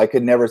goes, "Well, I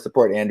could never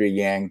support Andrew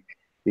Yang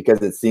because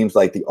it seems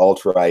like the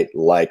alt-right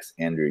likes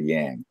Andrew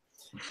Yang,"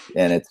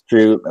 and it's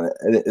true.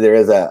 There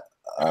is a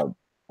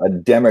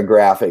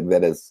demographic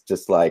that is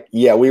just like,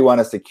 yeah, we want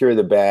to secure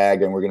the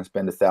bag, and we're going to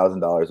spend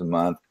 $1,000 a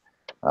month,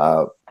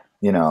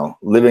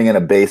 living in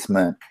a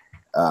basement,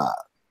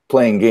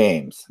 playing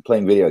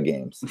video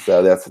games.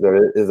 So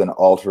there is an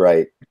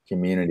alt-right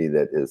community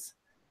that is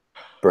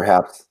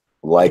perhaps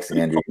likes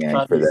Andrew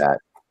Yang for that.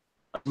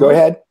 Go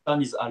ahead.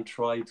 Is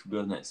alt-right, to be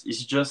honest.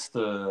 It's just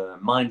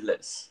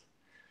mindless.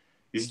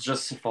 It's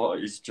just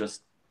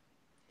a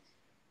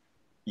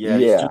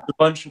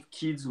bunch of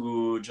kids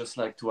who just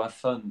like to have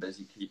fun,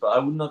 basically. But I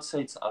would not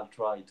say it's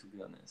alt-right, to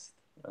be honest.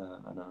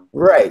 I know.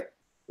 Right.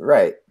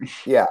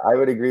 Yeah, I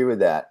would agree with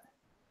that.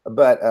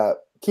 But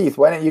Keith,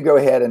 why don't you go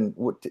ahead and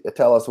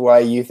tell us why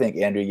you think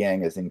Andrew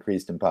Yang has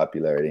increased in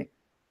popularity?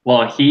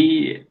 Well,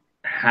 he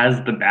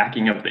has the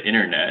backing of the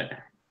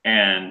internet,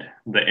 and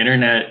the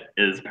internet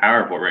is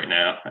powerful right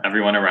now.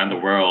 Everyone around the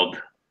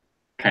world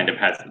kind of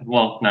has,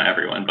 well, not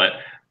everyone, but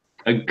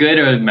a good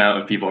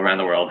amount of people around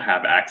the world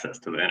have access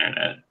to the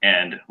internet.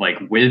 And like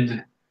with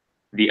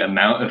the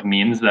amount of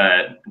memes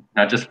that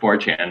not just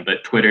 4chan,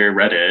 but Twitter,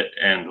 Reddit,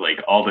 and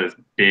like all those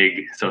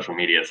big social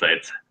media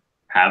sites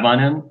have on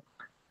him,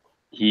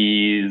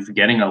 he's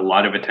getting a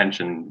lot of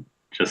attention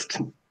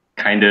just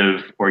kind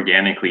of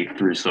organically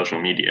through social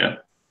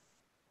media.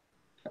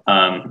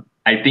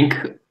 I think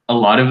a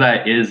lot of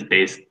that is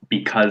based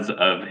because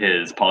of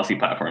his policy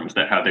platforms,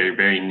 that how they're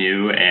very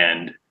new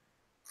and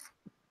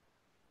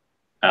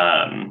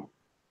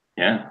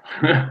yeah.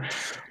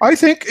 I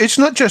think it's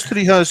not just that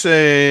he has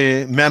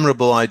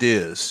memorable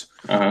ideas.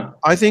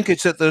 I think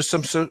it's that there's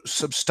some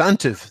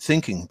substantive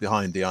thinking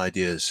behind the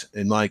ideas,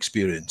 in my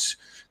experience.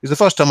 Because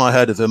the first time I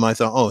heard of him, I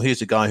thought, oh,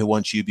 here's a guy who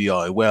wants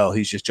UBI. Well,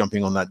 he's just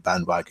jumping on that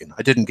bandwagon.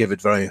 I didn't give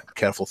it very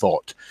careful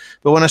thought.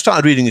 But when I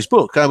started reading his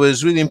book, I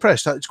was really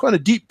impressed. It's quite a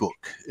deep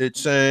book.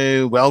 It's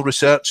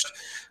well-researched,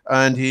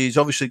 and he's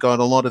obviously got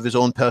a lot of his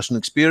own personal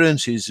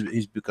experience. He's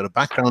got a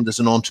background as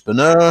an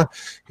entrepreneur.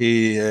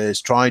 He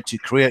has tried to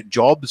create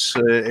jobs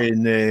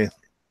in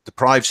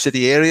deprived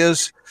city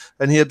areas.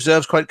 and he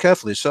observes quite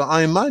carefully. So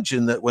I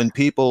imagine that when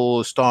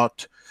people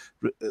start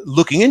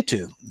looking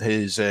into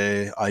his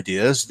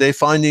ideas, they're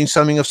finding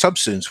something of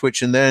substance,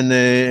 which and then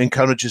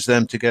encourages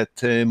them to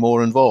get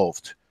more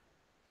involved.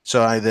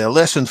 So the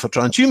lesson for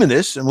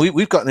transhumanists, and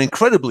we've got an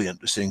incredibly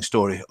interesting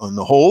story on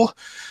the whole.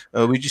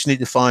 We just need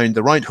to find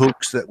the right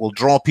hooks that will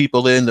draw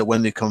people in, that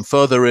when they come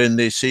further in,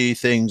 they see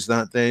things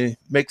that they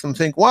make them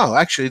think, wow,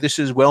 actually, this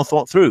is well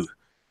thought through.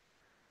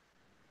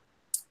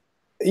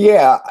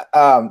 Yeah,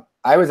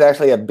 I was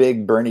actually a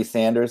big Bernie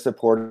Sanders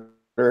supporter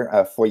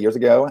 4 years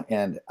ago.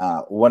 And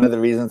one of the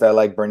reasons I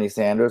liked Bernie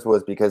Sanders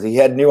was because he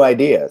had new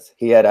ideas.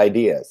 He had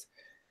ideas.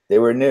 They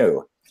were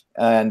new.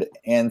 And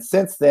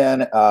since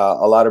then,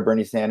 a lot of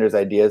Bernie Sanders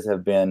ideas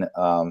have been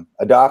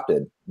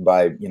adopted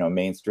by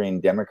mainstream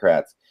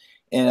Democrats,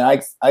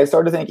 and I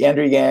sort of think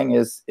Andrew Yang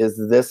is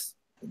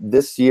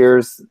this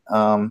year's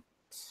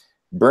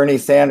Bernie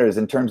Sanders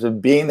in terms of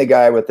being the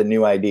guy with the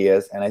new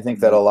ideas. And I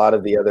think that a lot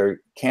of the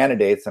other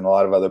candidates and a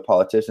lot of other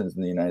politicians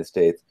in the United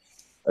States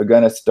are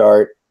going to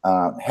start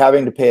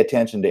having to pay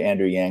attention to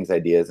Andrew Yang's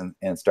ideas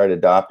and start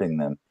adopting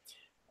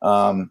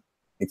them.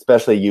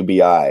 Especially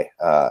UBI.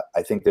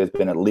 I think there's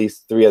been at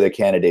least 3 other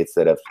candidates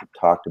that have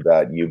talked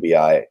about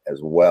UBI as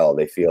well.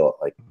 They feel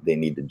like they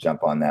need to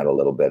jump on that a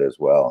little bit as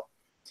well.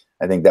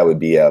 I think that would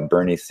be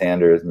Bernie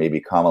Sanders, maybe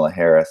Kamala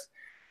Harris,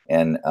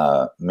 and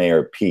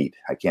Mayor Pete.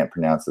 I can't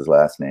pronounce his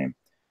last name.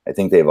 I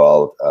think they've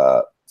all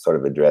sort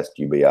of addressed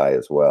UBI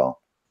as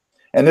well.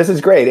 And this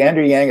is great.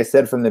 Andrew Yang has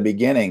said from the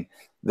beginning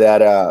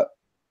that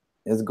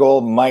his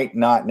goal might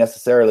not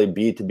necessarily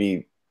be to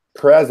be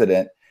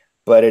president,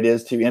 but it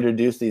is to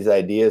introduce these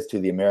ideas to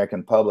the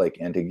American public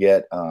and to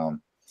get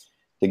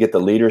the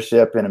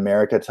leadership in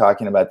America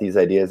talking about these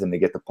ideas and to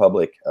get the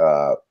public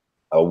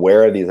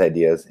aware of these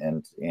ideas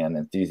and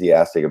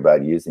enthusiastic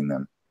about using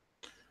them.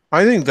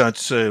 I think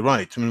that's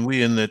right. I mean,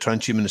 we in the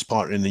Transhumanist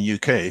Party in the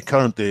UK,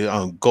 currently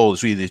our goal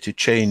is really to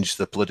change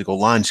the political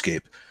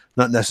landscape,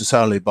 not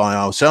necessarily by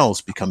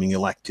ourselves becoming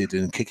elected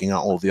and kicking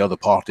out all the other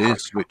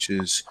parties, which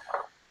is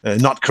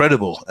not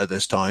credible at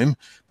this time.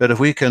 But if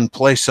we can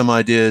place some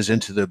ideas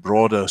into the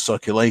broader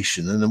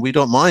circulation, and then we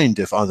don't mind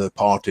if other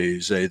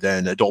parties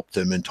then adopt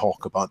them and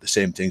talk about the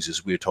same things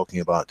as we're talking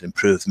about: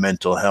 improved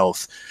mental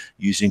health,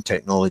 using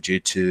technology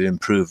to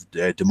improve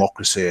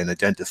democracy and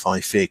identify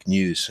fake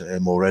news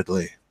more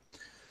readily.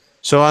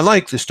 So I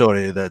like the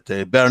story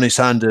that Bernie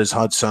Sanders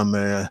had some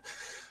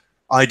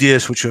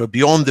ideas which are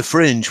beyond the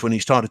fringe when he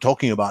started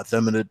talking about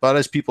them, but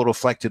as people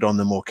reflected on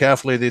them more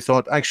carefully, they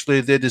thought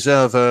actually they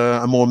deserve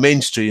a more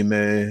mainstream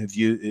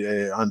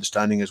view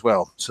understanding as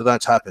well. So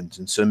that's happened,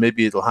 and so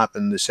maybe it'll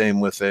happen the same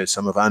with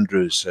some of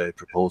Andrew's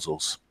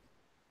proposals.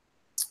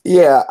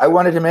 Yeah, I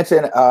wanted to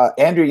mention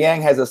Andrew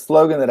Yang has a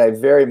slogan that I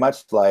very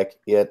much like.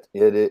 It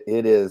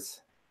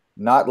is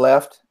not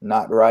left,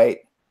 not right,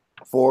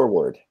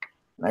 forward.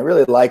 And I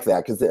really like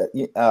that because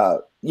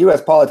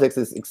U.S. politics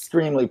is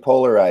extremely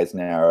polarized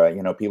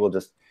now. People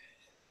just,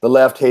 the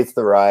left hates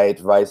the right,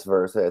 vice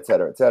versa, et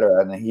cetera, et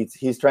cetera. And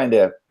he's trying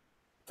to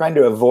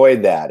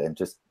avoid that, and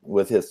just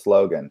with his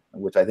slogan,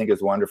 which I think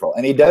is wonderful.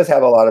 And he does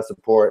have a lot of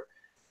support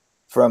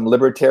from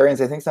libertarians.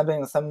 I think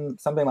something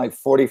like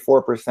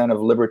 44% of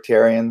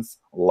libertarians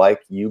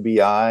like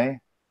UBI,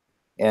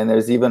 and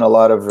there's even a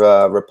lot of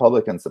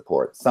Republican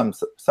support,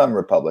 some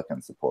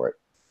Republican support.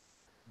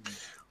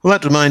 Well,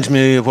 that reminds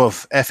me of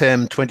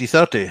FM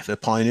 2030, the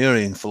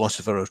pioneering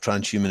philosopher of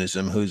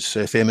transhumanism, whose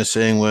famous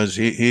saying was,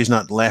 he's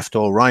not left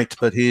or right,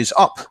 but he's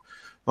up,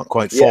 not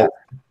quite forward.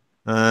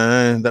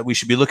 Yeah. That we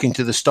should be looking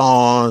to the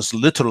stars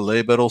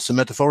literally, but also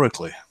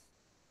metaphorically.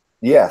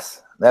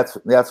 Yes,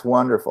 that's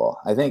wonderful.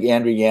 I think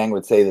Andrew Yang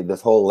would say that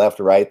this whole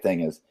left-right thing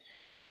is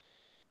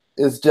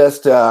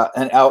just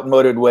an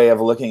outmoded way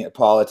of looking at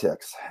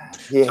politics.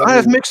 I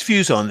have mixed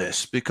views on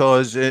this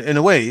because, in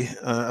a way,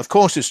 of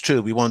course, it's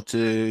true. We want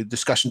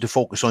discussion to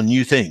focus on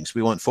new things.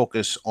 We want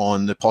focus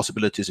on the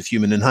possibilities of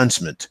human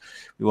enhancement.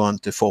 We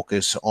want to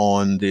focus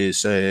on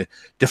this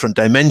different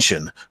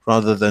dimension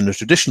rather than the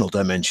traditional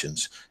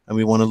dimensions. And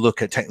we want to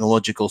look at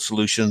technological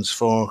solutions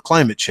for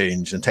climate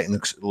change and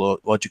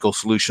technological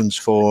solutions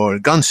for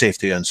gun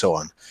safety and so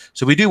on.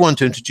 So we do want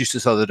to introduce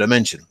this other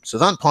dimension. So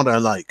that part I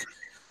like.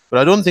 But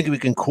I don't think we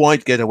can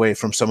quite get away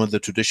from some of the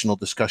traditional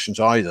discussions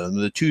either. And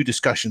the 2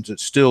 discussions that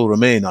still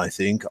remain, I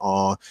think,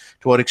 are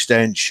to what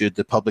extent should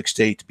the public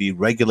state be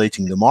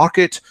regulating the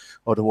market,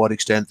 or to what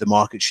extent the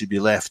market should be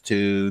left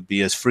to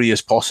be as free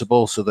as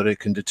possible so that it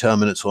can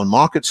determine its own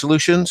market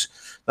solutions.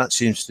 That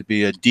seems to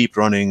be a deep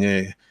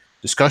running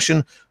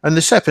discussion. And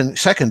the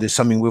second is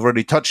something we've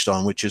already touched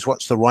on, which is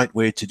what's the right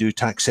way to do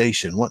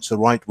taxation? What's the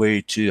right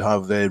way to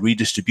have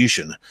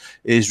redistribution?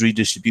 Is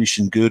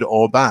redistribution good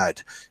or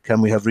bad? Can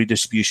we have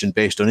redistribution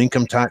based on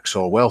income tax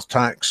or wealth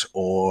tax?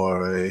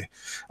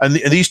 And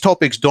these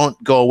topics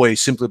don't go away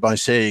simply by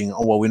saying,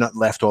 oh, well, we're not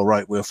left or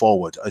right, we're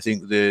forward. I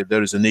think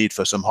there is a need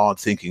for some hard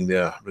thinking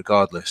there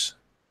regardless.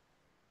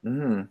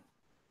 Mm.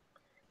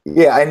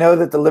 Yeah, I know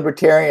that the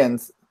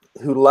libertarians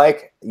who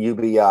like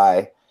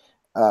UBI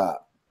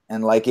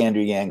and like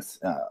Andrew Yang's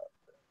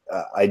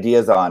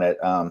ideas on it,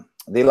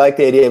 they like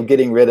the idea of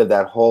getting rid of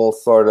that whole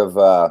sort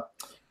of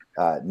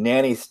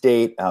nanny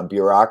state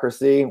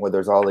bureaucracy where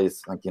there's all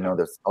these, like, you know,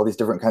 there's all these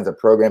different kinds of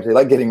programs. They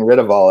like getting rid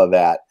of all of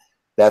that.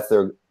 That's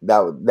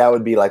that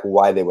would be like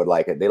why they would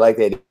like it. They like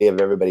the idea of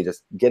everybody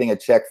just getting a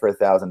check for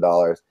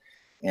 $1,000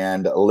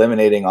 and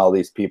eliminating all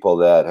these people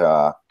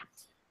that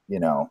you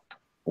know,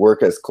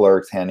 work as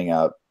clerks handing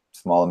out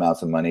small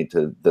amounts of money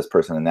to this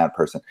person and that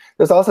person.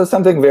 There's also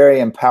something very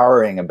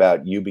empowering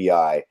about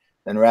UBI,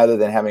 and rather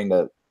than having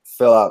to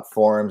fill out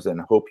forms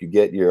and hope you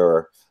get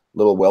your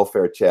little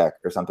welfare check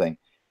or something,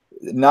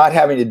 not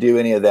having to do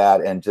any of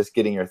that and just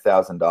getting your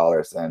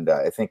 $1,000. And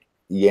I think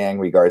Yang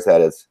regards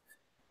that as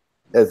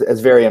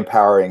very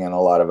empowering, and a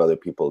lot of other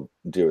people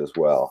do as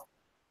well.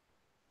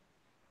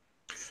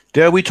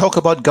 Dare we talk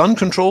about gun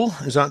control?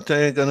 Is that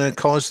going to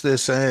cause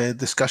this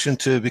discussion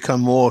to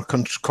become more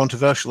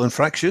controversial and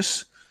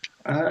fractious?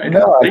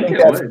 No,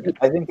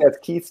 I think that's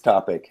Keith's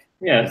topic.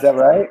 Yeah. Is that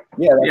right?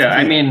 Yeah. Yeah,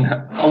 Keith. I mean,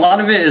 a lot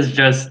of it is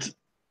just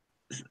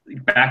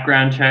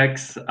background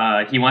checks.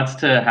 He wants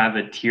to have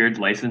a tiered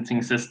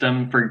licensing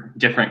system for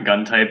different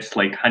gun types,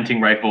 like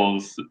hunting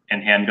rifles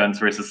and handguns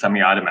versus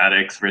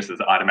semi-automatics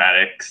versus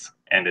automatics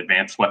and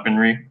advanced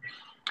weaponry.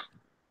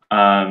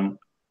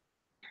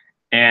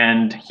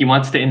 And he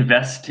wants to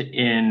invest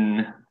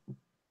in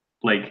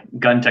like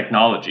gun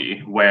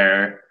technology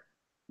where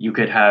you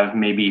could have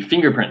maybe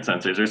fingerprint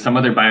sensors or some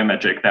other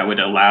biometric that would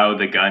allow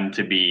the gun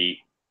to be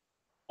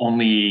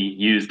only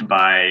used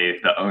by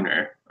the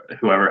owner,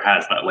 whoever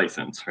has that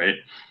license, right?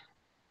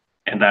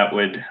 And that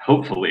would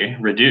hopefully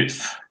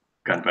reduce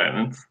gun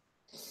violence.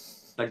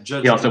 Like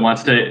he also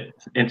wants to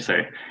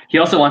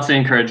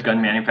encourage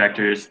gun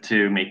manufacturers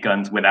to make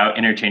guns without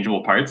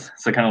interchangeable parts.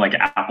 So kind of like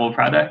Apple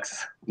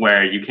products,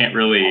 where you can't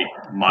really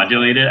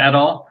modulate it at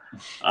all.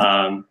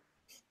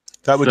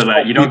 That would so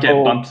that you don't get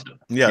bumps.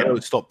 Yeah, that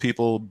would stop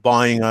people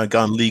buying a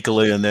gun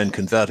legally and then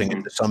converting it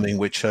into something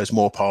which is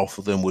more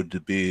powerful than would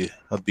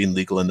have been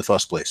legal in the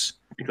first place.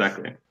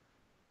 Exactly.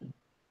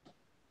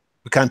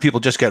 Can't people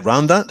just get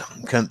around that?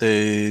 Can't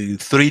they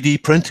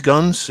 3D print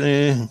guns?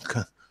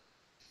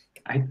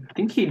 I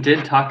think he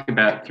did talk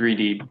about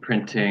 3D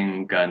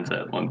printing guns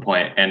at one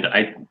point, and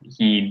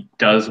he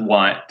does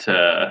want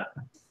to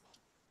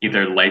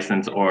either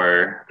license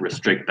or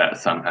restrict that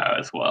somehow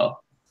as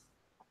well.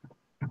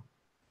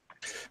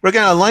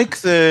 Again, I like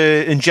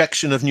the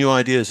injection of new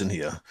ideas in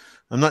here.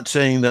 I'm not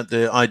saying that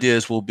the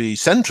ideas will be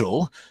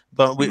central,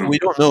 but we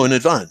don't know in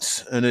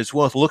advance, and it's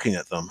worth looking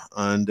at them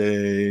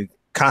and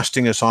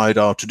casting aside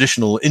our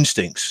traditional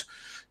instincts.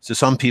 So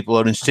some people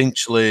are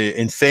instinctually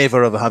in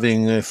favor of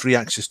having free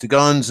access to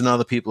guns, and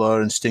other people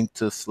are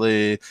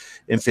instinctively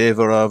in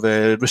favor of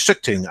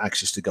restricting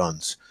access to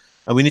guns.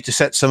 And we need to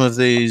set some of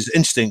these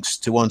instincts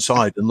to one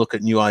side and look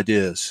at new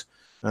ideas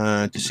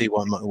to see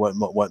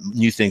what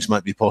new things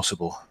might be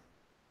possible.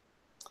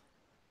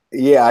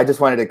 Yeah, I just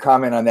wanted to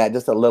comment on that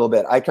just a little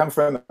bit. I come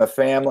from a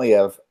family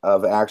of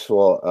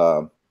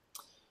actual.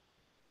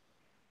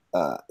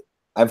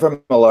 I'm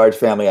from a large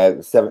family. I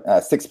have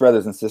 6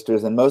 brothers and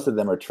sisters, and most of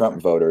them are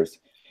Trump voters.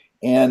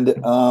 And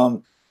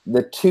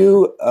the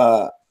two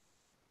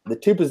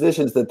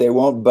positions that they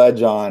won't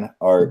budge on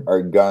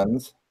are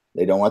guns.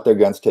 They don't want their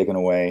guns taken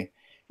away,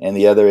 and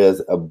the other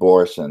is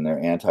abortion. They're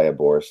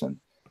anti-abortion.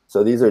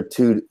 So these are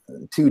two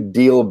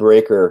deal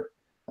breaker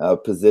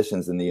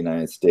positions in the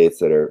United States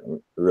that are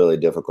really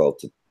difficult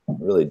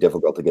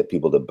to get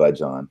people to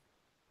budge on.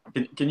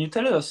 Can you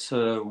tell us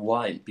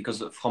why?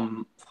 Because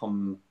from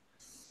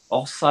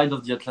our side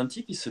of the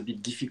Atlantic, it's a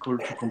bit difficult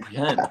to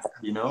comprehend,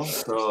 you know.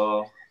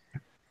 So,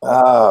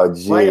 oh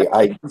gee, why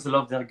Americans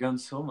love their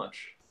guns so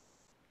much?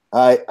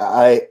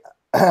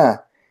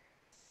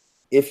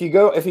 If you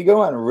go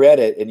on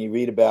Reddit and you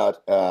read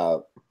about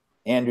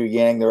Andrew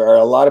Yang, there are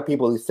a lot of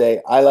people who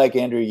say, I like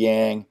Andrew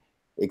Yang,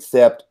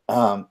 except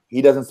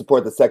he doesn't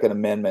support the Second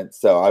Amendment,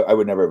 so I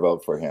would never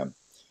vote for him.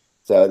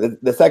 So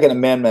the Second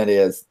Amendment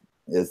is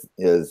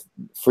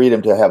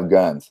freedom to have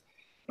guns.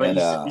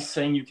 But he's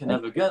saying you can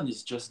have a gun.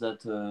 It's just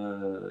that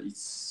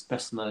it's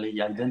personally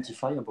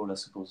identifiable, I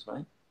suppose,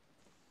 right?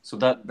 So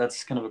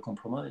that's kind of a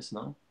compromise,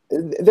 no?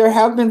 There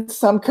have been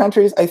some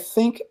countries. I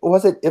think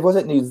was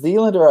it New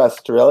Zealand or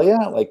Australia?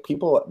 Like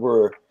people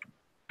were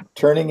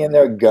turning in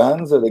their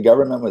guns, or the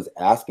government was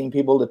asking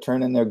people to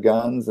turn in their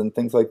guns and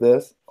things like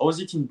this. Or was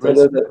it in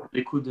Brazil?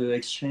 They could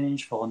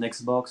exchange for an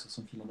Xbox or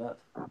something like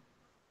that.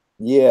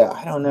 Yeah,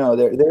 I don't know.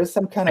 There's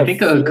some kind of. I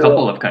think a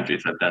couple of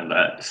countries have done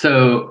that.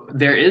 So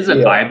there is a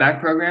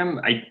buyback program.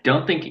 I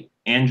don't think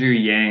Andrew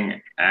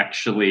Yang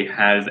actually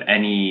has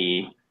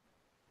any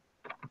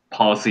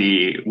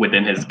policy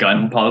within his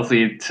gun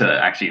policy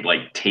to actually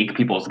like take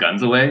people's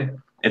guns away.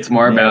 It's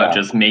more about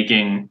just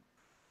making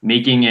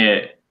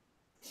it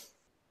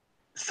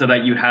so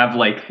that you have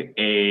like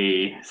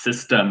a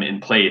system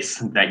in place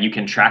that you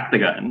can track the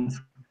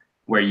guns,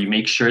 where you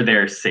make sure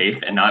they're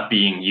safe and not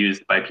being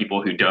used by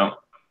people who don't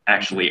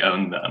actually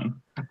own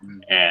them.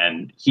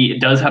 And he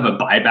does have a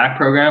buyback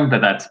program, but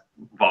that's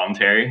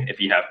voluntary if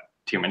you have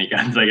too many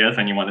guns, I guess,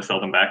 and you want to sell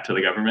them back to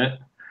the government.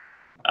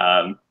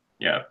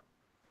 Yeah.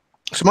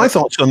 So my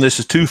thoughts on this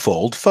is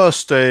twofold.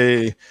 First,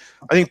 I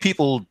think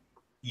people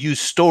use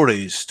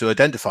stories to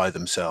identify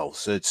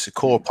themselves. It's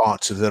core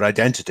parts of their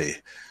identity.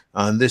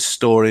 And this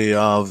story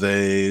of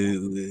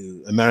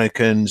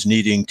Americans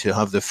needing to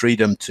have the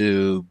freedom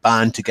to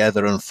band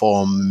together and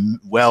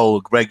form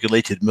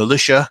well-regulated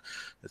militia,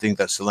 I think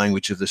that's the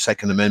language of the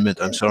Second Amendment.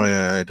 I'm sorry,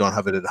 I don't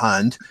have it at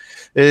hand.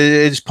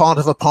 It's part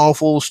of a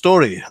powerful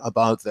story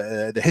about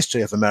the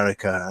history of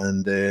America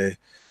and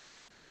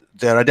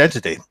their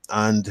identity.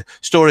 And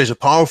stories are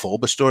powerful,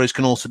 but stories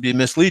can also be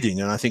misleading.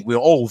 And I think we're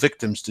all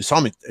victims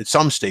to at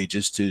some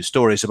stages to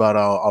stories about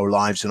our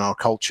lives and our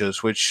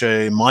cultures, which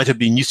might have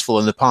been useful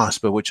in the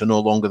past, but which are no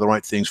longer the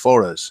right things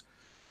for us.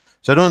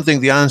 So I don't think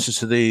the answers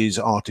to these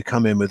are to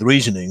come in with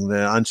reasoning.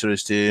 The answer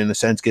is to, in a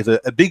sense, give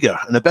a bigger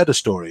and a better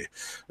story,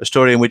 a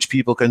story in which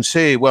people can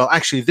say, well,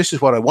 actually, this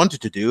is what I wanted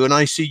to do, and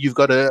I see you've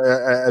got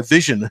a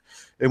vision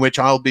in which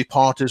I'll be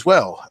part as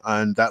well,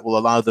 and that will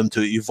allow them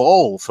to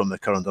evolve from the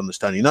current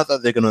understanding. Not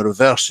that they're going to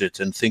reverse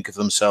it and think of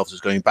themselves as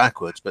going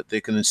backwards, but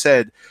they can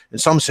instead, in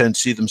some sense,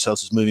 see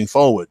themselves as moving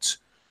forwards.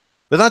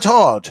 But that's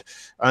hard,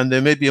 and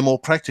there may be a more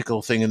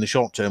practical thing in the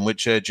short term,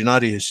 which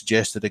Gennady has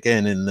suggested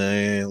again in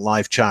the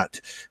live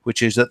chat,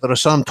 which is that there are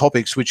some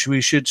topics which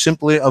we should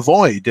simply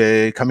avoid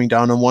coming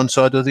down on one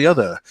side or the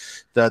other,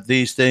 that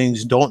these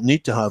things don't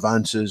need to have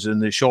answers in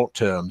the short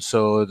term.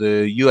 So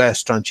the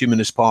US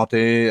Transhumanist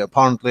Party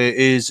apparently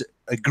is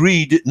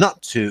agreed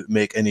not to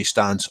make any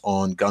stance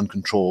on gun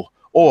control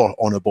or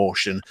on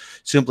abortion,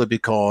 simply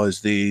because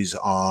these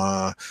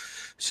are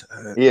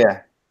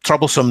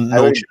troublesome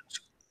notions.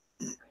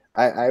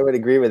 I would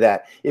agree with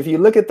that. If you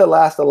look at the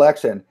last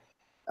election,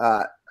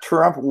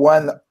 Trump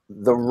won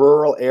the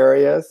rural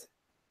areas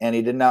and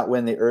he did not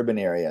win the urban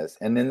areas.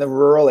 And in the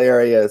rural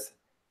areas,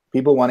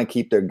 people want to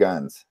keep their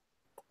guns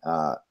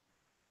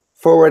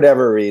for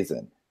whatever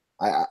reason.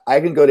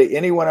 I can go to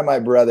any one of my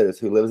brothers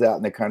who lives out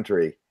in the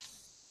country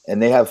and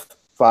they have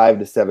 5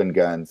 to 7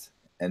 guns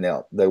and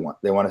they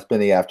want to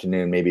spend the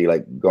afternoon maybe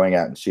like going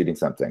out and shooting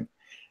something.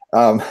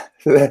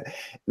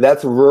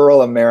 That's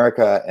rural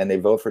America, and they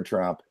vote for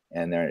Trump.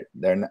 And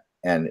they're not,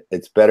 and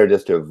it's better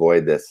just to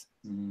avoid this,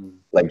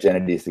 like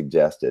Gennady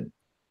suggested.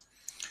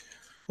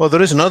 Well,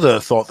 there is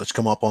another thought that's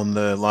come up on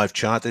the live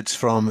chat. It's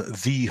from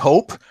V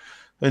Hope,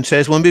 and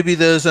says, well, maybe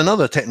there's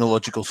another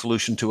technological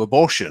solution to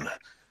abortion.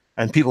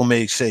 And people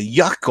may say,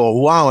 yuck,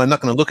 or wow, I'm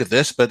not going to look at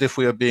this, but if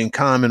we are being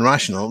calm and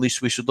rational, at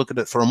least we should look at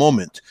it for a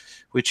moment,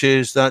 which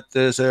is that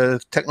there's a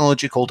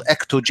technology called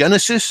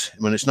ectogenesis.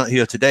 When it's not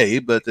here today,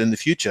 but in the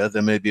future,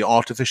 there may be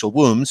artificial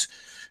wombs.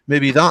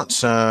 Maybe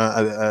that's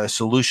a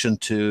solution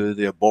to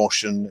the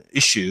abortion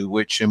issue,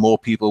 which more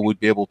people would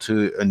be able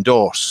to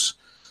endorse.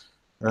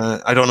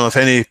 I don't know if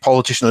any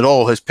politician at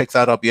all has picked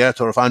that up yet,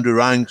 or if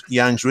Andrew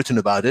Yang's written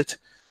about it,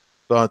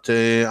 but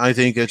I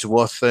think it's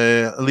worth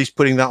at least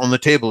putting that on the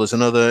table as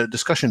another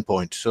discussion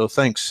point. So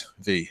thanks,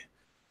 V.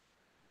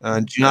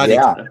 And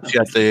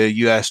the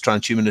US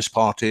Transhumanist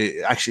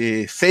Party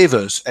actually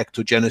favors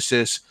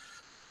ectogenesis,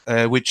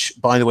 which,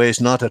 by the way,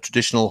 is not a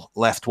traditional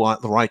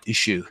left-right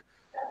issue.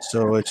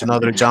 So it's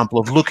another example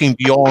of looking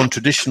beyond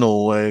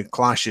traditional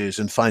clashes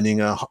and finding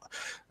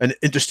an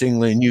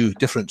interestingly new,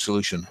 different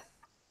solution.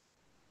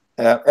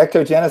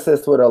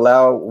 Ectogenesis would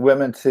allow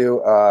women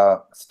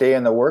to stay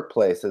in the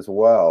workplace as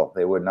well.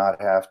 They would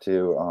not have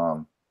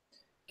to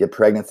get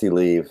pregnancy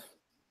leave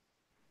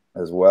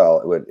as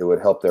well. It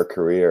would help their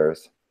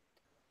careers.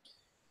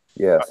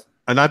 Yes.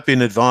 And I've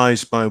been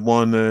advised by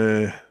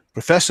one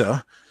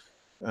professor,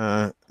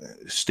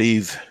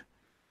 Steve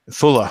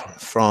Fuller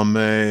from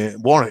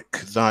Warwick,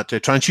 that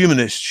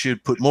transhumanists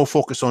should put more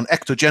focus on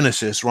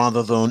ectogenesis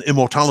rather than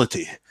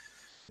immortality.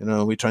 You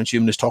know, we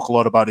transhumanists talk a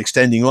lot about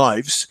extending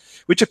lives,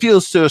 which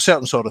appeals to a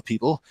certain sort of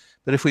people.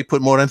 But if we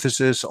put more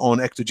emphasis on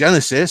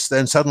ectogenesis,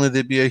 then suddenly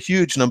there'd be a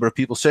huge number of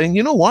people saying,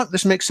 you know what,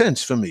 this makes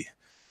sense for me.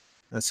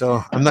 And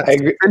so I'm not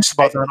convinced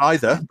about that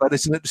either, but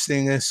it's an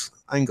interesting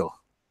angle.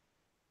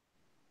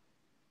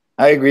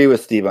 I agree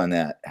with Steve on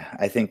that.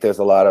 I think there's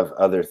a lot of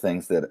other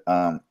things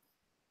that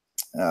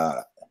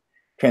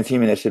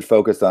transhumanists should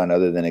focus on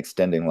other than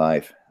extending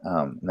life.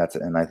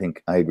 And I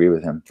think I agree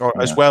with him. Or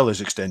as well as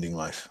extending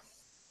life.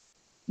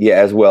 Yeah,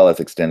 as well as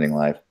extending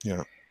life.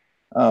 Yeah.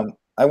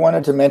 I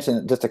wanted to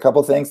mention just a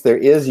couple things. There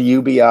is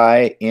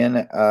UBI in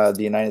the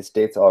United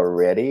States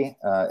already,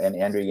 and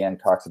Andrew Yang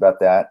talks about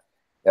that.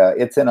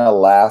 It's in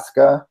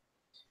Alaska.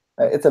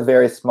 It's a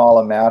very small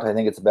amount. I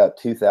think it's about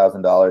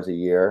 $2,000 a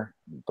year.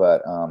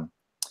 But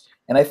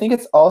and I think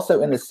it's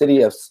also in the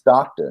city of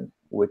Stockton,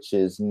 which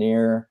is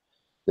near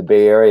the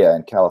Bay Area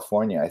in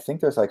California. I think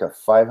there's like a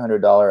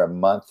 $500 a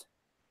month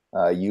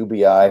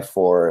UBI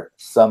for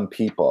some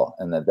people,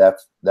 and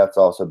that's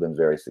also been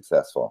very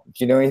successful.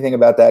 Do you know anything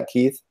about that,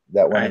 Keith?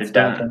 That one in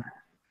Stockton?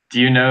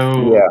 Do you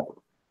know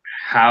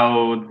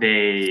how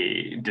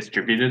they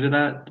distributed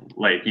that?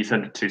 Like you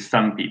said, to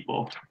some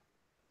people.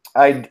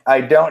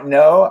 I don't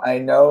know. I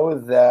know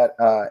that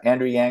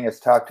Andrew Yang has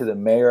talked to the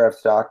mayor of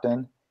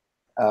Stockton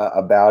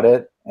about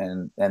it,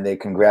 and they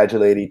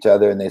congratulate each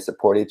other and they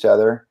support each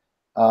other.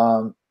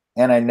 And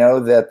and I know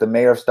that the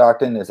mayor of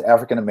Stockton is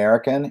African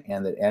American,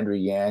 and that Andrew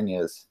Yang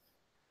is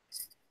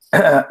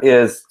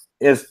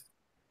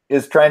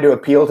is trying to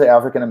appeal to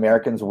African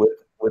Americans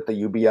with the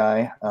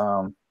UBI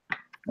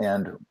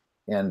and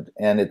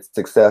its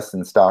success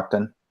in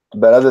Stockton.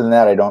 But other than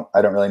that, I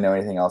don't really know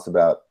anything else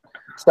about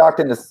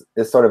Stockton.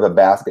 Is sort of a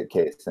basket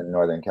case in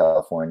Northern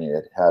California.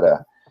 It had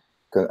a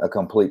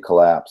complete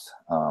collapse.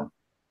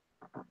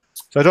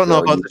 So I don't know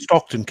about the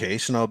Stockton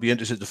case, and I'll be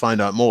interested to find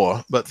out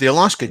more. But the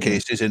Alaska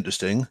case is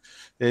interesting.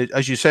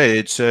 As you say,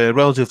 it's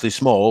relatively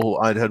small.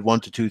 I'd had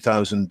 $1,000 to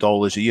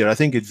 $2,000 a year. I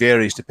think it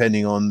varies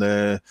depending on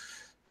the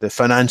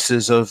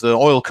finances of the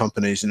oil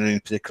companies in any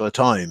particular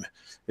time.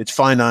 It's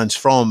financed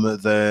from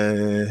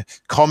the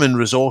common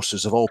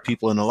resources of all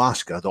people in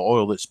Alaska, the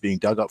oil that's being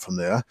dug up from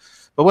there.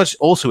 But what's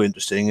also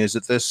interesting is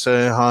that this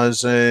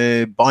has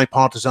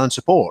bipartisan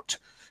support.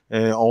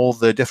 All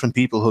the different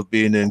people who've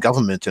been in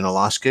government in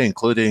Alaska,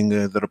 including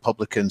the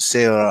Republican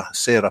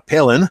Sarah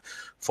Palin,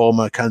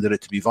 former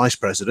candidate to be vice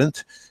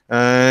president,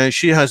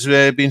 she has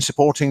been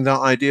supporting that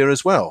idea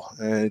as well,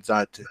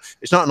 that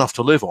it's not enough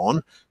to live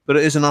on, but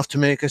it is enough to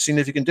make a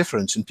significant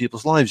difference in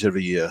people's lives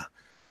every year.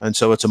 And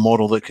so it's a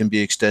model that can be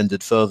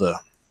extended further.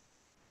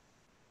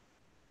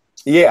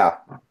 Yeah,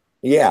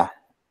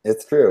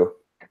 it's true.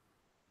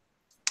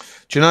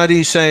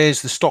 Gennady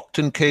says the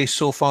Stockton case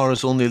so far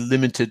is only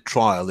limited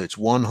trial. It's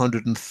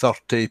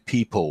 130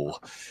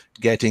 people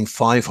getting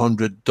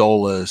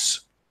 $500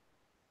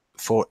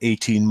 for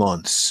 18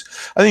 months.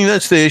 I think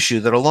that's the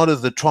issue, that a lot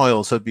of the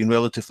trials have been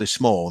relatively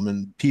small. I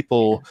mean,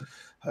 people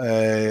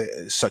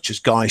such as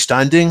Guy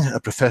Standing, a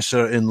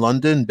professor in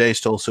London,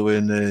 based also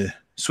in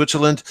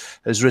Switzerland,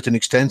 has written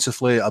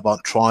extensively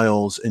about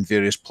trials in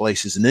various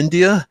places in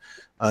India,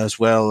 as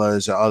well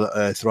as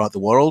throughout the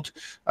world.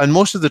 And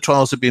most of the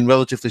trials have been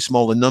relatively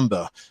small in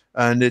number.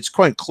 And it's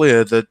quite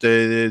clear that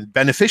the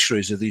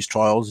beneficiaries of these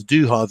trials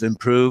do have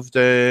improved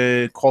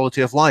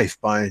quality of life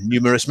by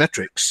numerous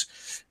metrics,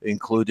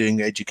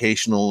 including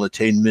educational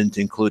attainment,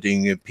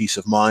 including peace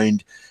of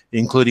mind,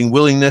 including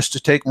willingness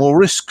to take more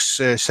risks,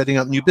 setting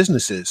up new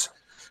businesses.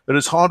 But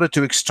it's harder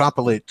to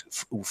extrapolate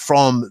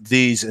from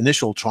these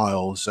initial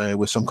trials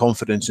with some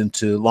confidence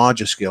into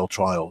larger scale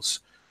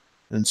trials.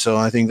 And so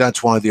I think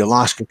that's why the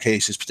Alaska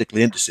case is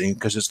particularly interesting,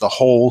 because it's the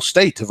whole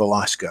state of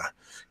Alaska,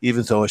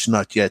 even though it's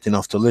not yet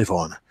enough to live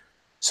on.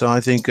 So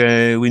I think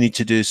we need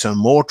to do some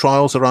more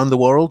trials around the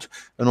world,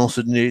 and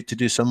also need to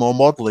do some more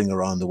modeling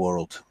around the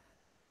world.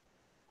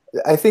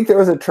 I think there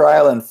was a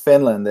trial in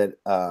Finland that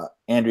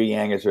Andrew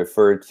Yang has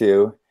referred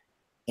to.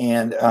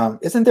 And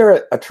isn't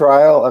there a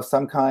trial of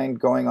some kind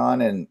going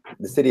on in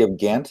the city of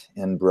Ghent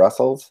in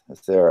Brussels?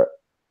 Is there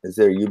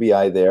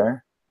UBI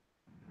there?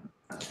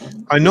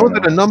 I know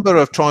that a number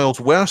of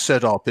trials were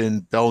set up in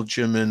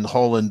Belgium and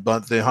Holland,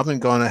 but they haven't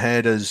gone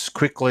ahead as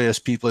quickly as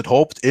people had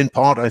hoped, in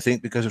part, I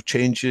think, because of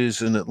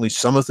changes in at least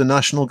some of the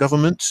national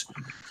governments.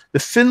 The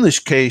Finnish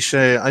case,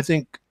 I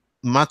think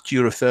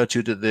Matthew referred to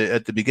it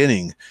at the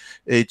beginning.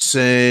 It's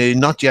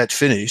not yet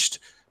finished,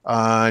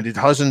 and it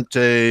hasn't...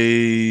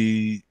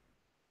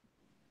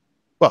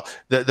 Well,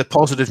 the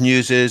positive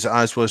news is,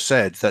 as was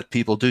said, that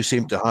people do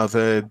seem to have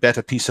a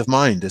better peace of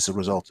mind as a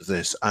result of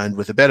this. And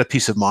with a better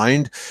peace of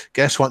mind,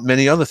 guess what?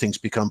 Many other things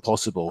become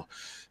possible.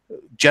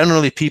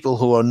 Generally, people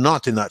who are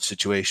not in that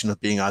situation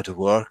of being out of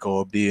work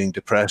or being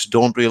depressed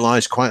don't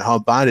realize quite how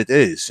bad it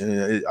is.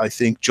 I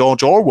think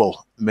George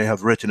Orwell may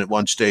have written at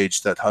one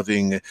stage that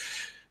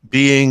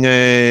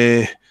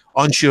being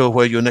unsure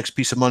where your next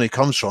piece of money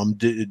comes from,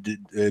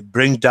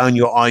 bring down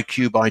your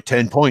IQ by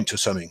 10 points or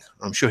something.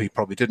 I'm sure he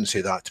probably didn't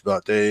say that,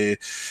 but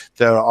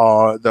there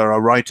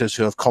are writers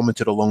who have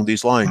commented along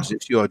these lines.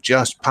 If you are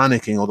just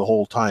panicking all the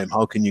whole time,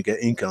 how can you get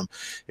income?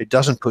 It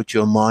doesn't put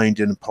your mind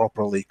in a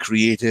properly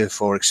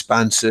creative or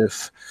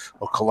expansive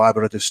or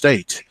collaborative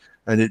state,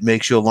 and it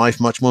makes your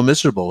life much more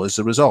miserable as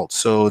a result.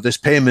 So this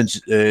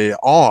payments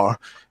are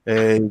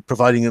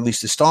providing at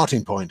least a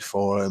starting point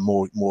for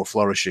more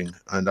flourishing.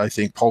 And I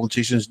think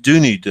politicians do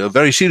need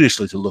very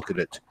seriously to look at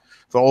it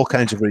for all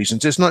kinds of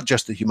reasons. It's not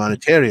just the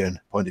humanitarian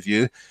point of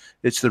view.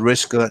 It's the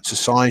risk that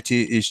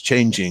society is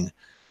changing,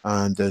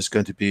 and there's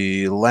going to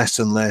be less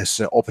and less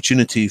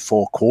opportunity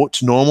for,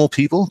 quote, normal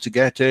people to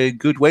get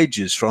good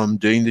wages from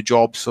doing the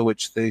jobs for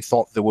which they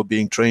thought they were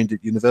being trained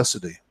at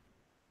university.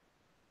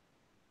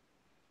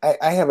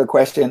 I have a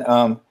question.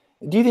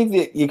 Do you think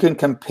that you can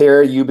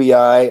compare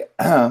UBI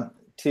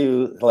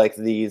to like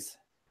these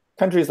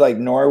countries like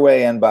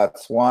Norway and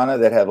Botswana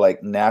that have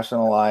like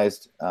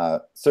nationalized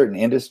certain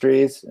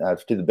industries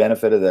to the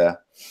benefit of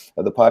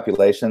the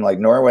population? Like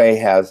Norway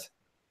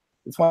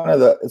it's one of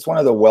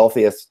the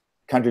wealthiest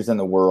countries in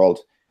the world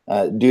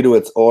due to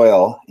its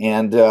oil,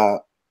 and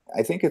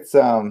I think it's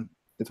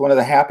one of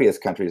the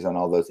happiest countries on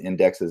all those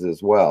indexes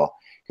as well,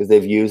 because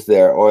they've used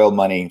their oil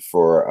money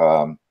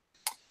for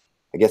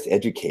I guess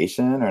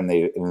education, and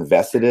they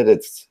invested it.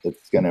 It's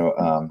going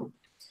to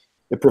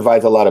it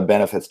provides a lot of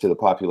benefits to the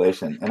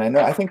population. And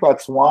I think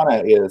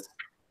Botswana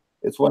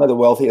it's one of the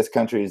wealthiest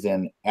countries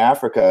in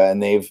Africa,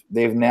 and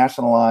they've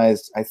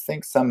nationalized, I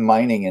think, some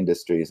mining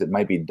industries. It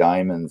might be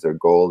diamonds or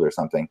gold or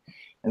something.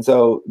 And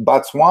so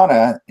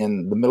Botswana,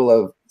 in the middle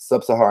of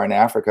sub-Saharan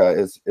Africa,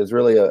 is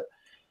really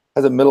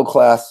has a middle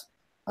class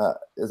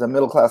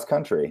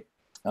country.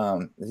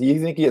 Do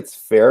you think it's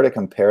fair to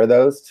compare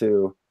those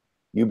to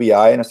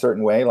UBI in a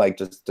certain way, like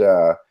just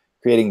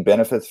creating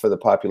benefits for the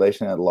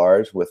population at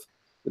large with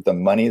the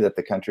money that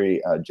the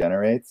country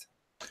generates?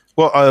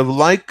 Well, I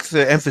like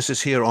the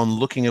emphasis here on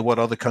looking at what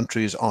other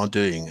countries are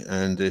doing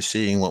and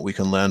seeing what we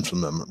can learn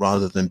from them,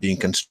 rather than being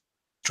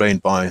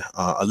constrained by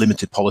a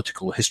limited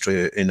political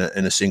history in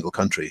a single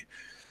country.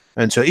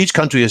 And so each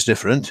country is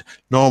different.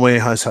 Norway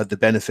has had the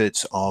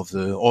benefits of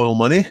the oil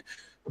money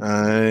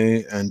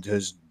and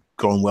has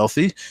grown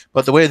wealthy,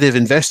 but the way they've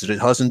invested it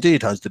has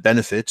the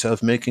benefit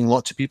of making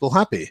lots of people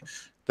happy.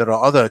 There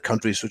are other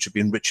countries which have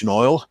been rich in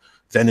oil.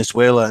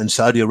 Venezuela and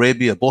Saudi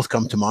Arabia both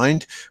come to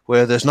mind,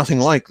 where there's nothing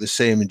like the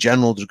same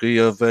general degree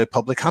of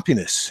public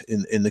happiness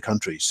in the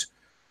countries.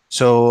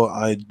 So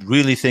I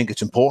really think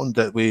it's important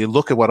that we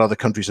look at what other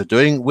countries are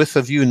doing with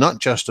a view not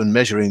just on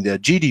measuring their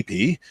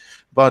GDP,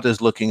 but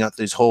as looking at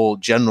this whole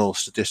general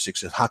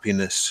statistics of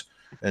happiness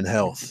and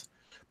health.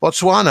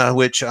 Botswana,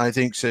 which I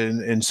think is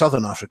in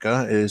southern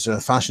Africa, is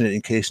a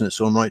fascinating case in its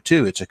own right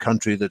too. It's a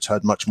country that's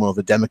had much more of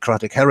a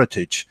democratic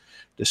heritage,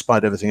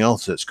 despite everything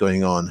else that's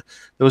going on.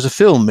 There was a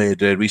film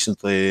made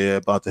recently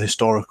about the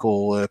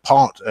historical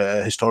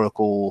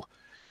historical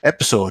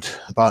episode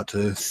about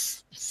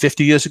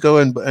 50 years ago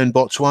in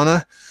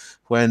Botswana,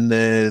 when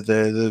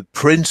the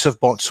Prince of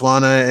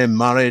Botswana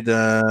married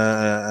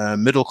a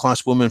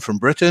middle-class woman from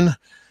Britain.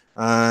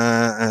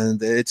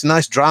 And it's a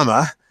nice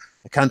drama.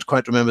 I can't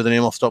quite remember the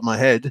name off the top of my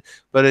head,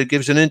 but it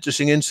gives an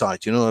interesting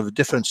insight, of a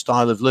different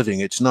style of living.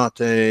 It's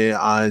not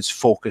as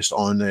focused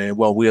on,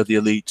 well, we are the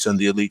elites and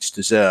the elites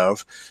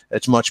deserve.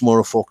 It's much more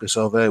a focus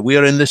of, we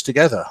are in this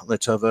together.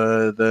 Let's have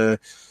a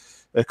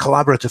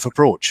collaborative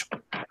approach.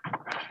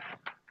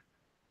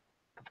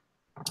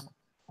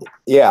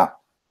 Yeah.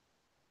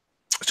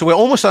 So we're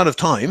almost out of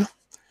time.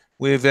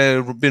 We've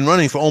been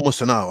running for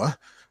almost an hour.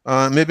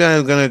 Maybe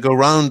I'm going to go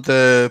round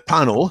the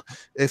panel.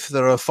 If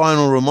there are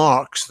final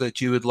remarks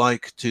that you would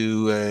like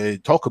to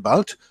talk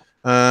about,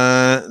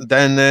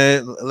 then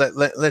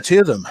let's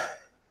hear them.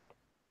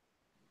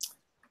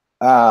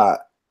 Do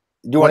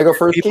you want to go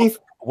first, Keith?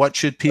 What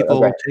should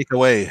people take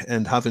away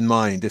and have in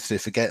mind if they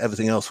forget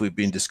everything else we've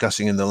been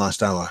discussing in the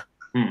last hour?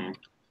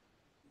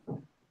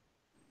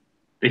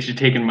 They should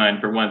take in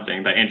mind, for one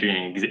thing, that Andrew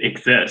Yang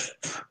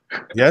exists.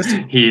 Yes.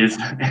 He is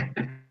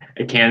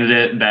a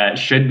candidate that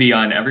should be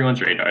on everyone's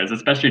radars,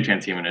 especially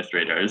transhumanist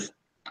radars.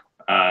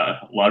 A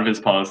lot of his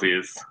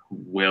policies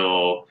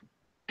will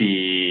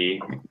be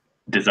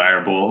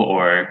desirable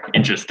or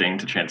interesting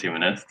to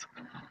transhumanists.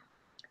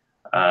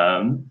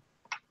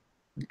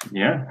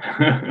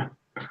 Yeah.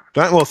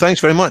 Well,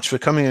 thanks very much for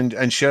coming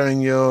and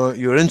sharing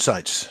your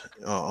insights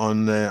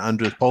on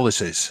Andrew's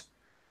policies.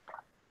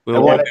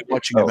 We'll be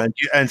watching them.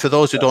 And for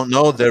those who don't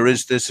know, there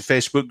is this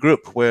Facebook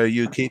group where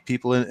you keep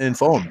people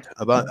informed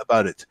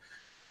about it.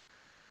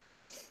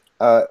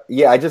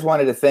 Yeah, I just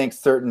wanted to thank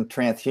certain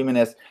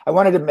transhumanists. I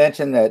wanted to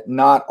mention that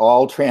not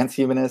all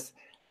transhumanists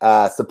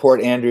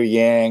support Andrew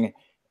Yang,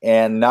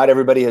 and not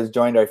everybody has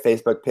joined our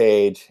Facebook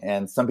page,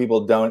 and some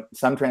people don't.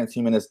 Some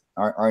transhumanists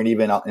aren't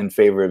even in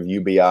favor of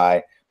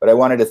UBI. But I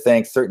wanted to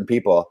thank certain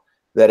people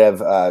that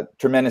have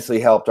tremendously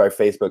helped our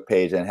Facebook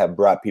page and have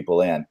brought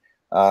people in.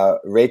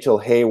 Rachel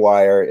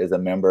Haywire is a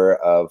member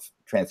of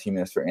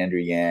Transhumanists for Andrew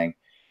Yang,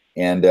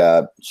 and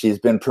she's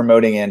been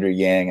promoting Andrew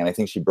Yang, and I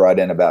think she brought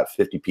in about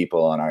 50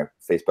 people on our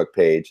Facebook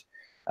page.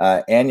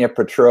 Anya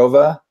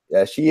Petrova,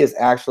 she is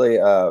actually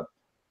a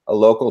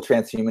local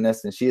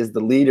transhumanist, and she is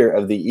the leader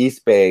of the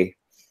East Bay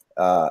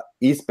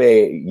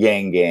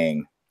Yang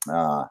Gang.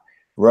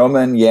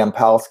 Roman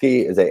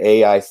Yampalski is an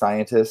AI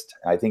scientist.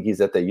 I think he's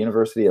at the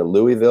University of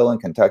Louisville in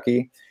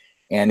Kentucky.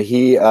 And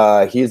he's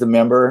a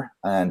member,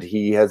 and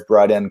he has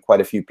brought in quite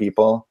a few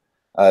people.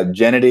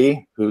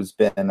 Gennady, who's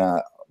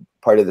been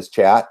part of this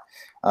chat.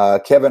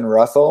 Kevin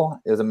Russell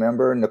is a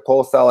member.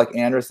 Nicole Salek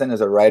Anderson is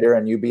a writer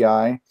on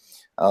UBI.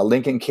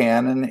 Lincoln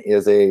Cannon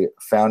is a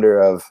founder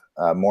of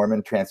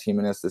Mormon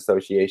Transhumanist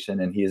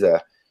Association, and he's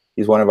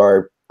one of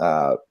our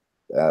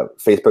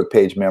Facebook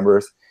page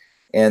members.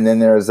 And then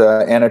there's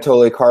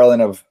Anatoly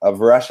Karlin of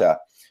Russia,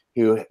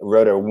 who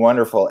wrote a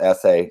wonderful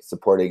essay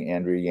supporting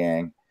Andrew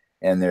Yang.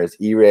 And there's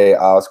Ire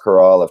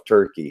Ağuzkaral of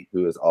Turkey,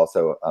 who is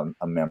also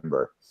a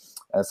member.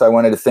 And so I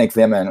wanted to thank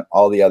them and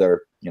all the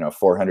other,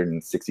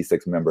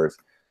 466 members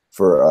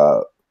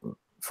for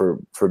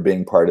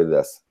being part of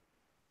this.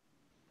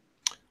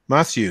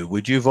 Matthew,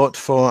 would you vote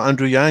for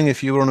Andrew Yang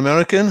if you were an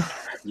American?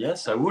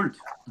 Yes, I would,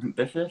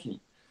 definitely.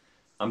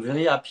 I'm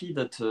very happy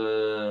that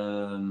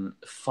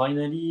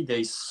finally there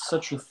is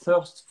such a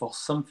thirst for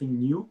something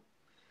new,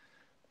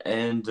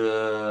 and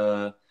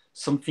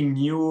something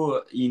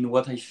new in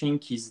what I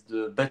think is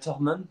the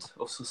betterment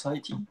of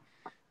society.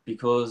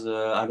 because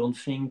I don't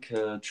think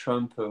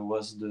Trump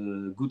was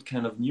the good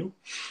kind of new.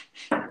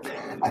 But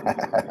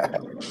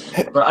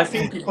I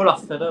think people are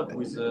fed up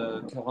with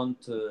the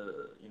current,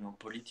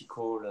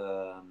 political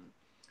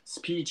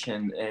speech,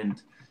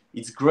 and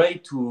it's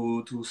great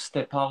to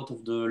step out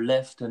of the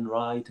left and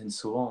right and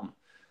so on.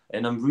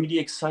 And I'm really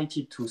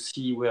excited to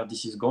see where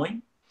this is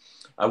going.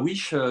 I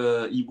wish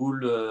he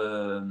would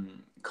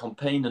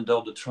campaign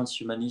under the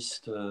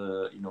transhumanist,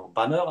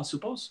 banner, I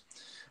suppose.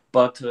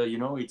 But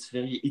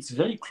it's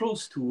very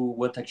close to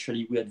what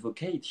actually we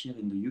advocate here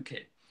in the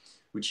UK,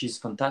 which is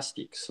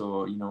fantastic.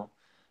 So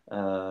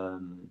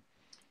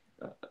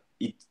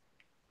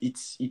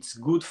it's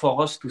good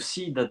for us to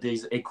see that there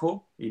is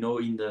echo,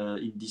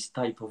 in this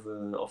type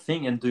of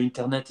thing, and the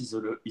internet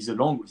is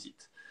along with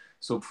it.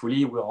 So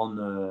hopefully we're on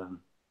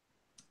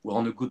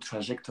a good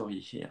trajectory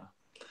here.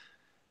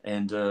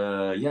 And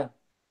yeah,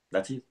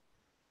 that's it.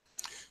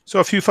 So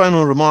a few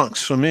final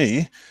remarks from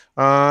me.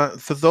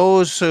 For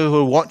those who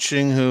are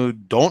watching who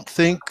don't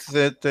think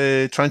that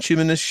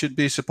transhumanists should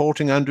be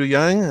supporting Andrew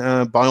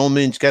Yang, by all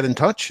means get in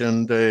touch,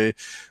 and we're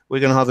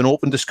going to have an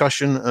open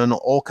discussion on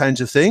all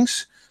kinds of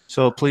things.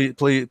 So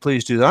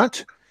please do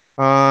that.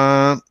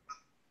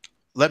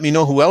 Let me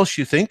know who else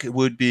you think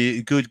would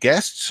be good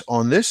guests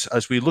on this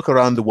as we look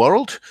around the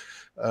world.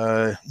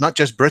 Not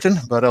just Britain,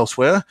 but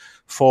elsewhere,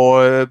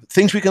 for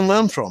things we can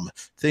learn from,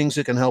 things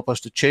that can help us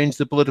to change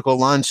the political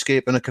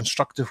landscape in a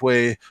constructive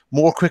way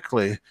more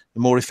quickly,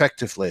 more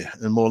effectively,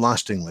 and more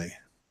lastingly.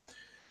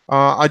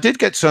 I did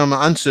get some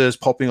answers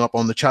popping up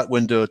on the chat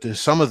window to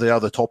some of the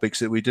other topics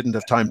that we didn't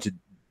have time to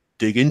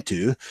dig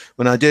into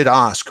when I did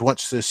ask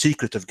what's the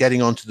secret of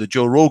getting onto the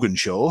Joe Rogan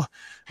show,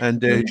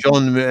 and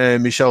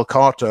Jean-Michel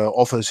Carter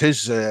offers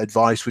his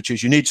advice, which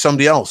is you need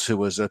somebody else who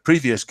was a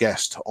previous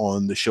guest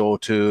on the show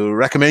to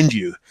recommend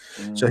you.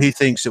 So he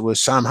thinks it was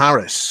Sam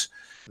Harris,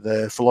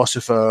 the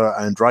philosopher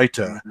and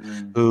writer,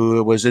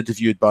 who was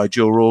interviewed by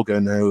Joe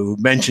Rogan, who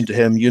mentioned to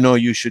him,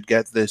 you should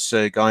get this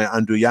guy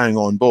Andrew Yang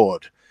on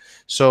board.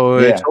 So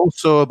it's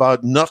also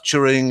about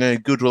nurturing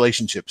good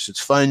relationships.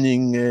 It's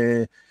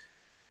finding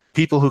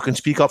people who can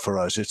speak up for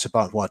us. It's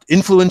about what?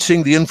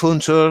 Influencing the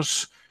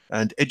influencers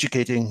and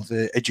educating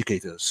the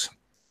educators.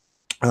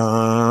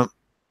 I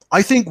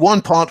think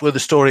one part where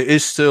the story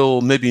is still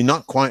maybe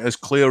not quite as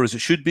clear as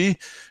it should be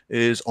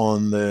is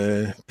on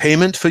the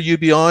payment for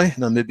UBI.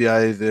 Now, maybe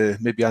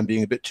I'm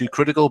being a bit too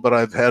critical, but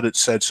I've heard it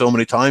said so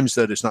many times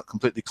that it's not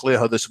completely clear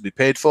how this will be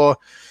paid for.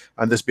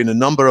 And there's been a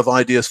number of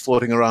ideas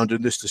floating around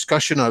in this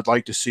discussion. I'd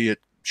like to see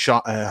it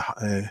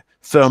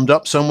firmed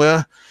up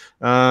somewhere.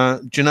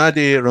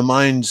 Gennady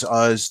reminds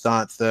us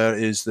that there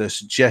is the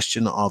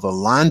suggestion of a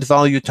land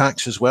value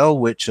tax as well,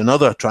 which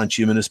another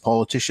transhumanist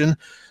politician,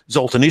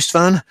 Zoltan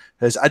Istvan,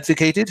 has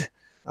advocated.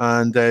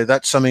 And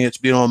that's something that's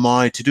been on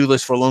my to-do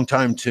list for a long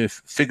time, to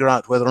figure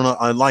out whether or not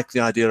I like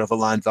the idea of a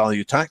land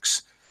value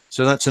tax.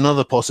 So that's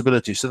another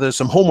possibility. So there's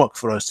some homework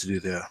for us to do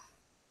there.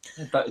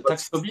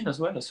 Tax Tobin as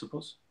well, I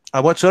suppose.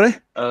 What, sorry?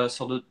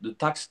 So the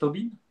tax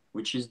Tobin,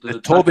 which is the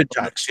Tobin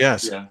tax,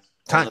 yes. Yeah.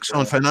 Tax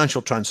on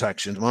financial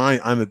transactions. Well,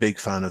 I'm a big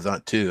fan of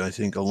that too. I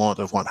think a lot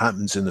of what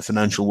happens in the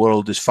financial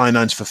world is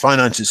finance for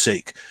finance's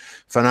sake.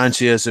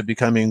 Financiers are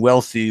becoming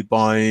wealthy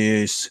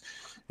by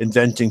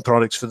inventing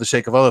products for the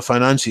sake of other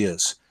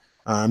financiers.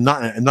 I'm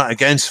not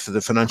against for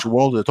the financial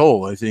world at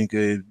all. I think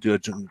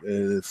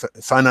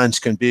finance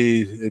can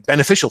be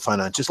beneficial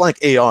finance. It's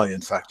like AI,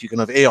 in fact. You can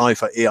have AI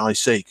for AI's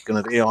sake. You can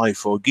have AI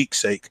for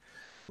geek's sake.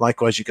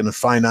 Likewise, you can have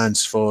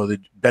finance for the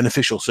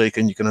beneficial sake,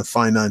 and you can have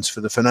finance for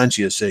the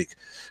financier's sake.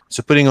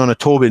 So putting on a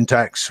Tobin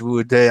tax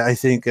would, I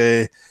think,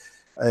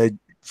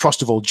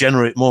 first of all,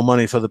 generate more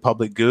money for the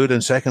public good,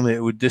 and secondly,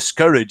 it would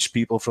discourage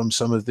people from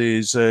some of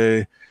these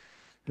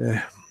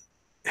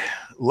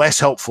less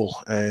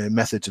helpful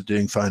methods of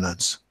doing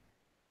finance.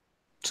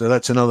 So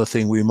that's another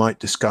thing we might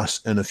discuss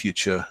in a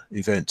future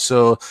event.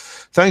 So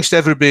thanks to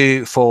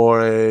everybody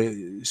for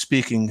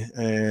speaking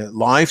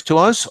live to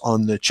us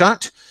on the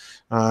chat.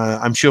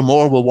 I'm sure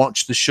more will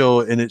watch the show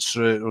in its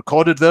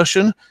recorded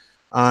version,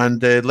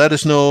 and let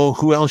us know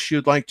who else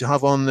you'd like to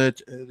have on the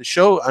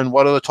show and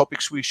what other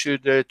topics we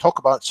should talk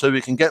about, so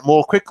we can get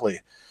more quickly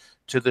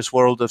to this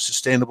world of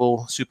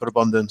sustainable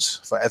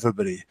superabundance for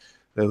everybody,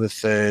 with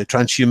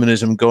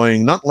transhumanism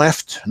going not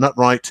left, not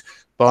right,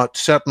 but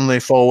certainly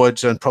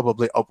forwards and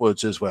probably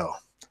upwards as well.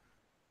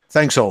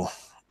 Thanks all.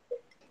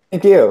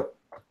 Thank you.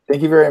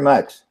 Thank you very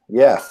much.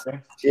 Yes.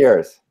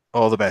 Cheers.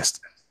 All the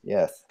best.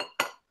 Yes.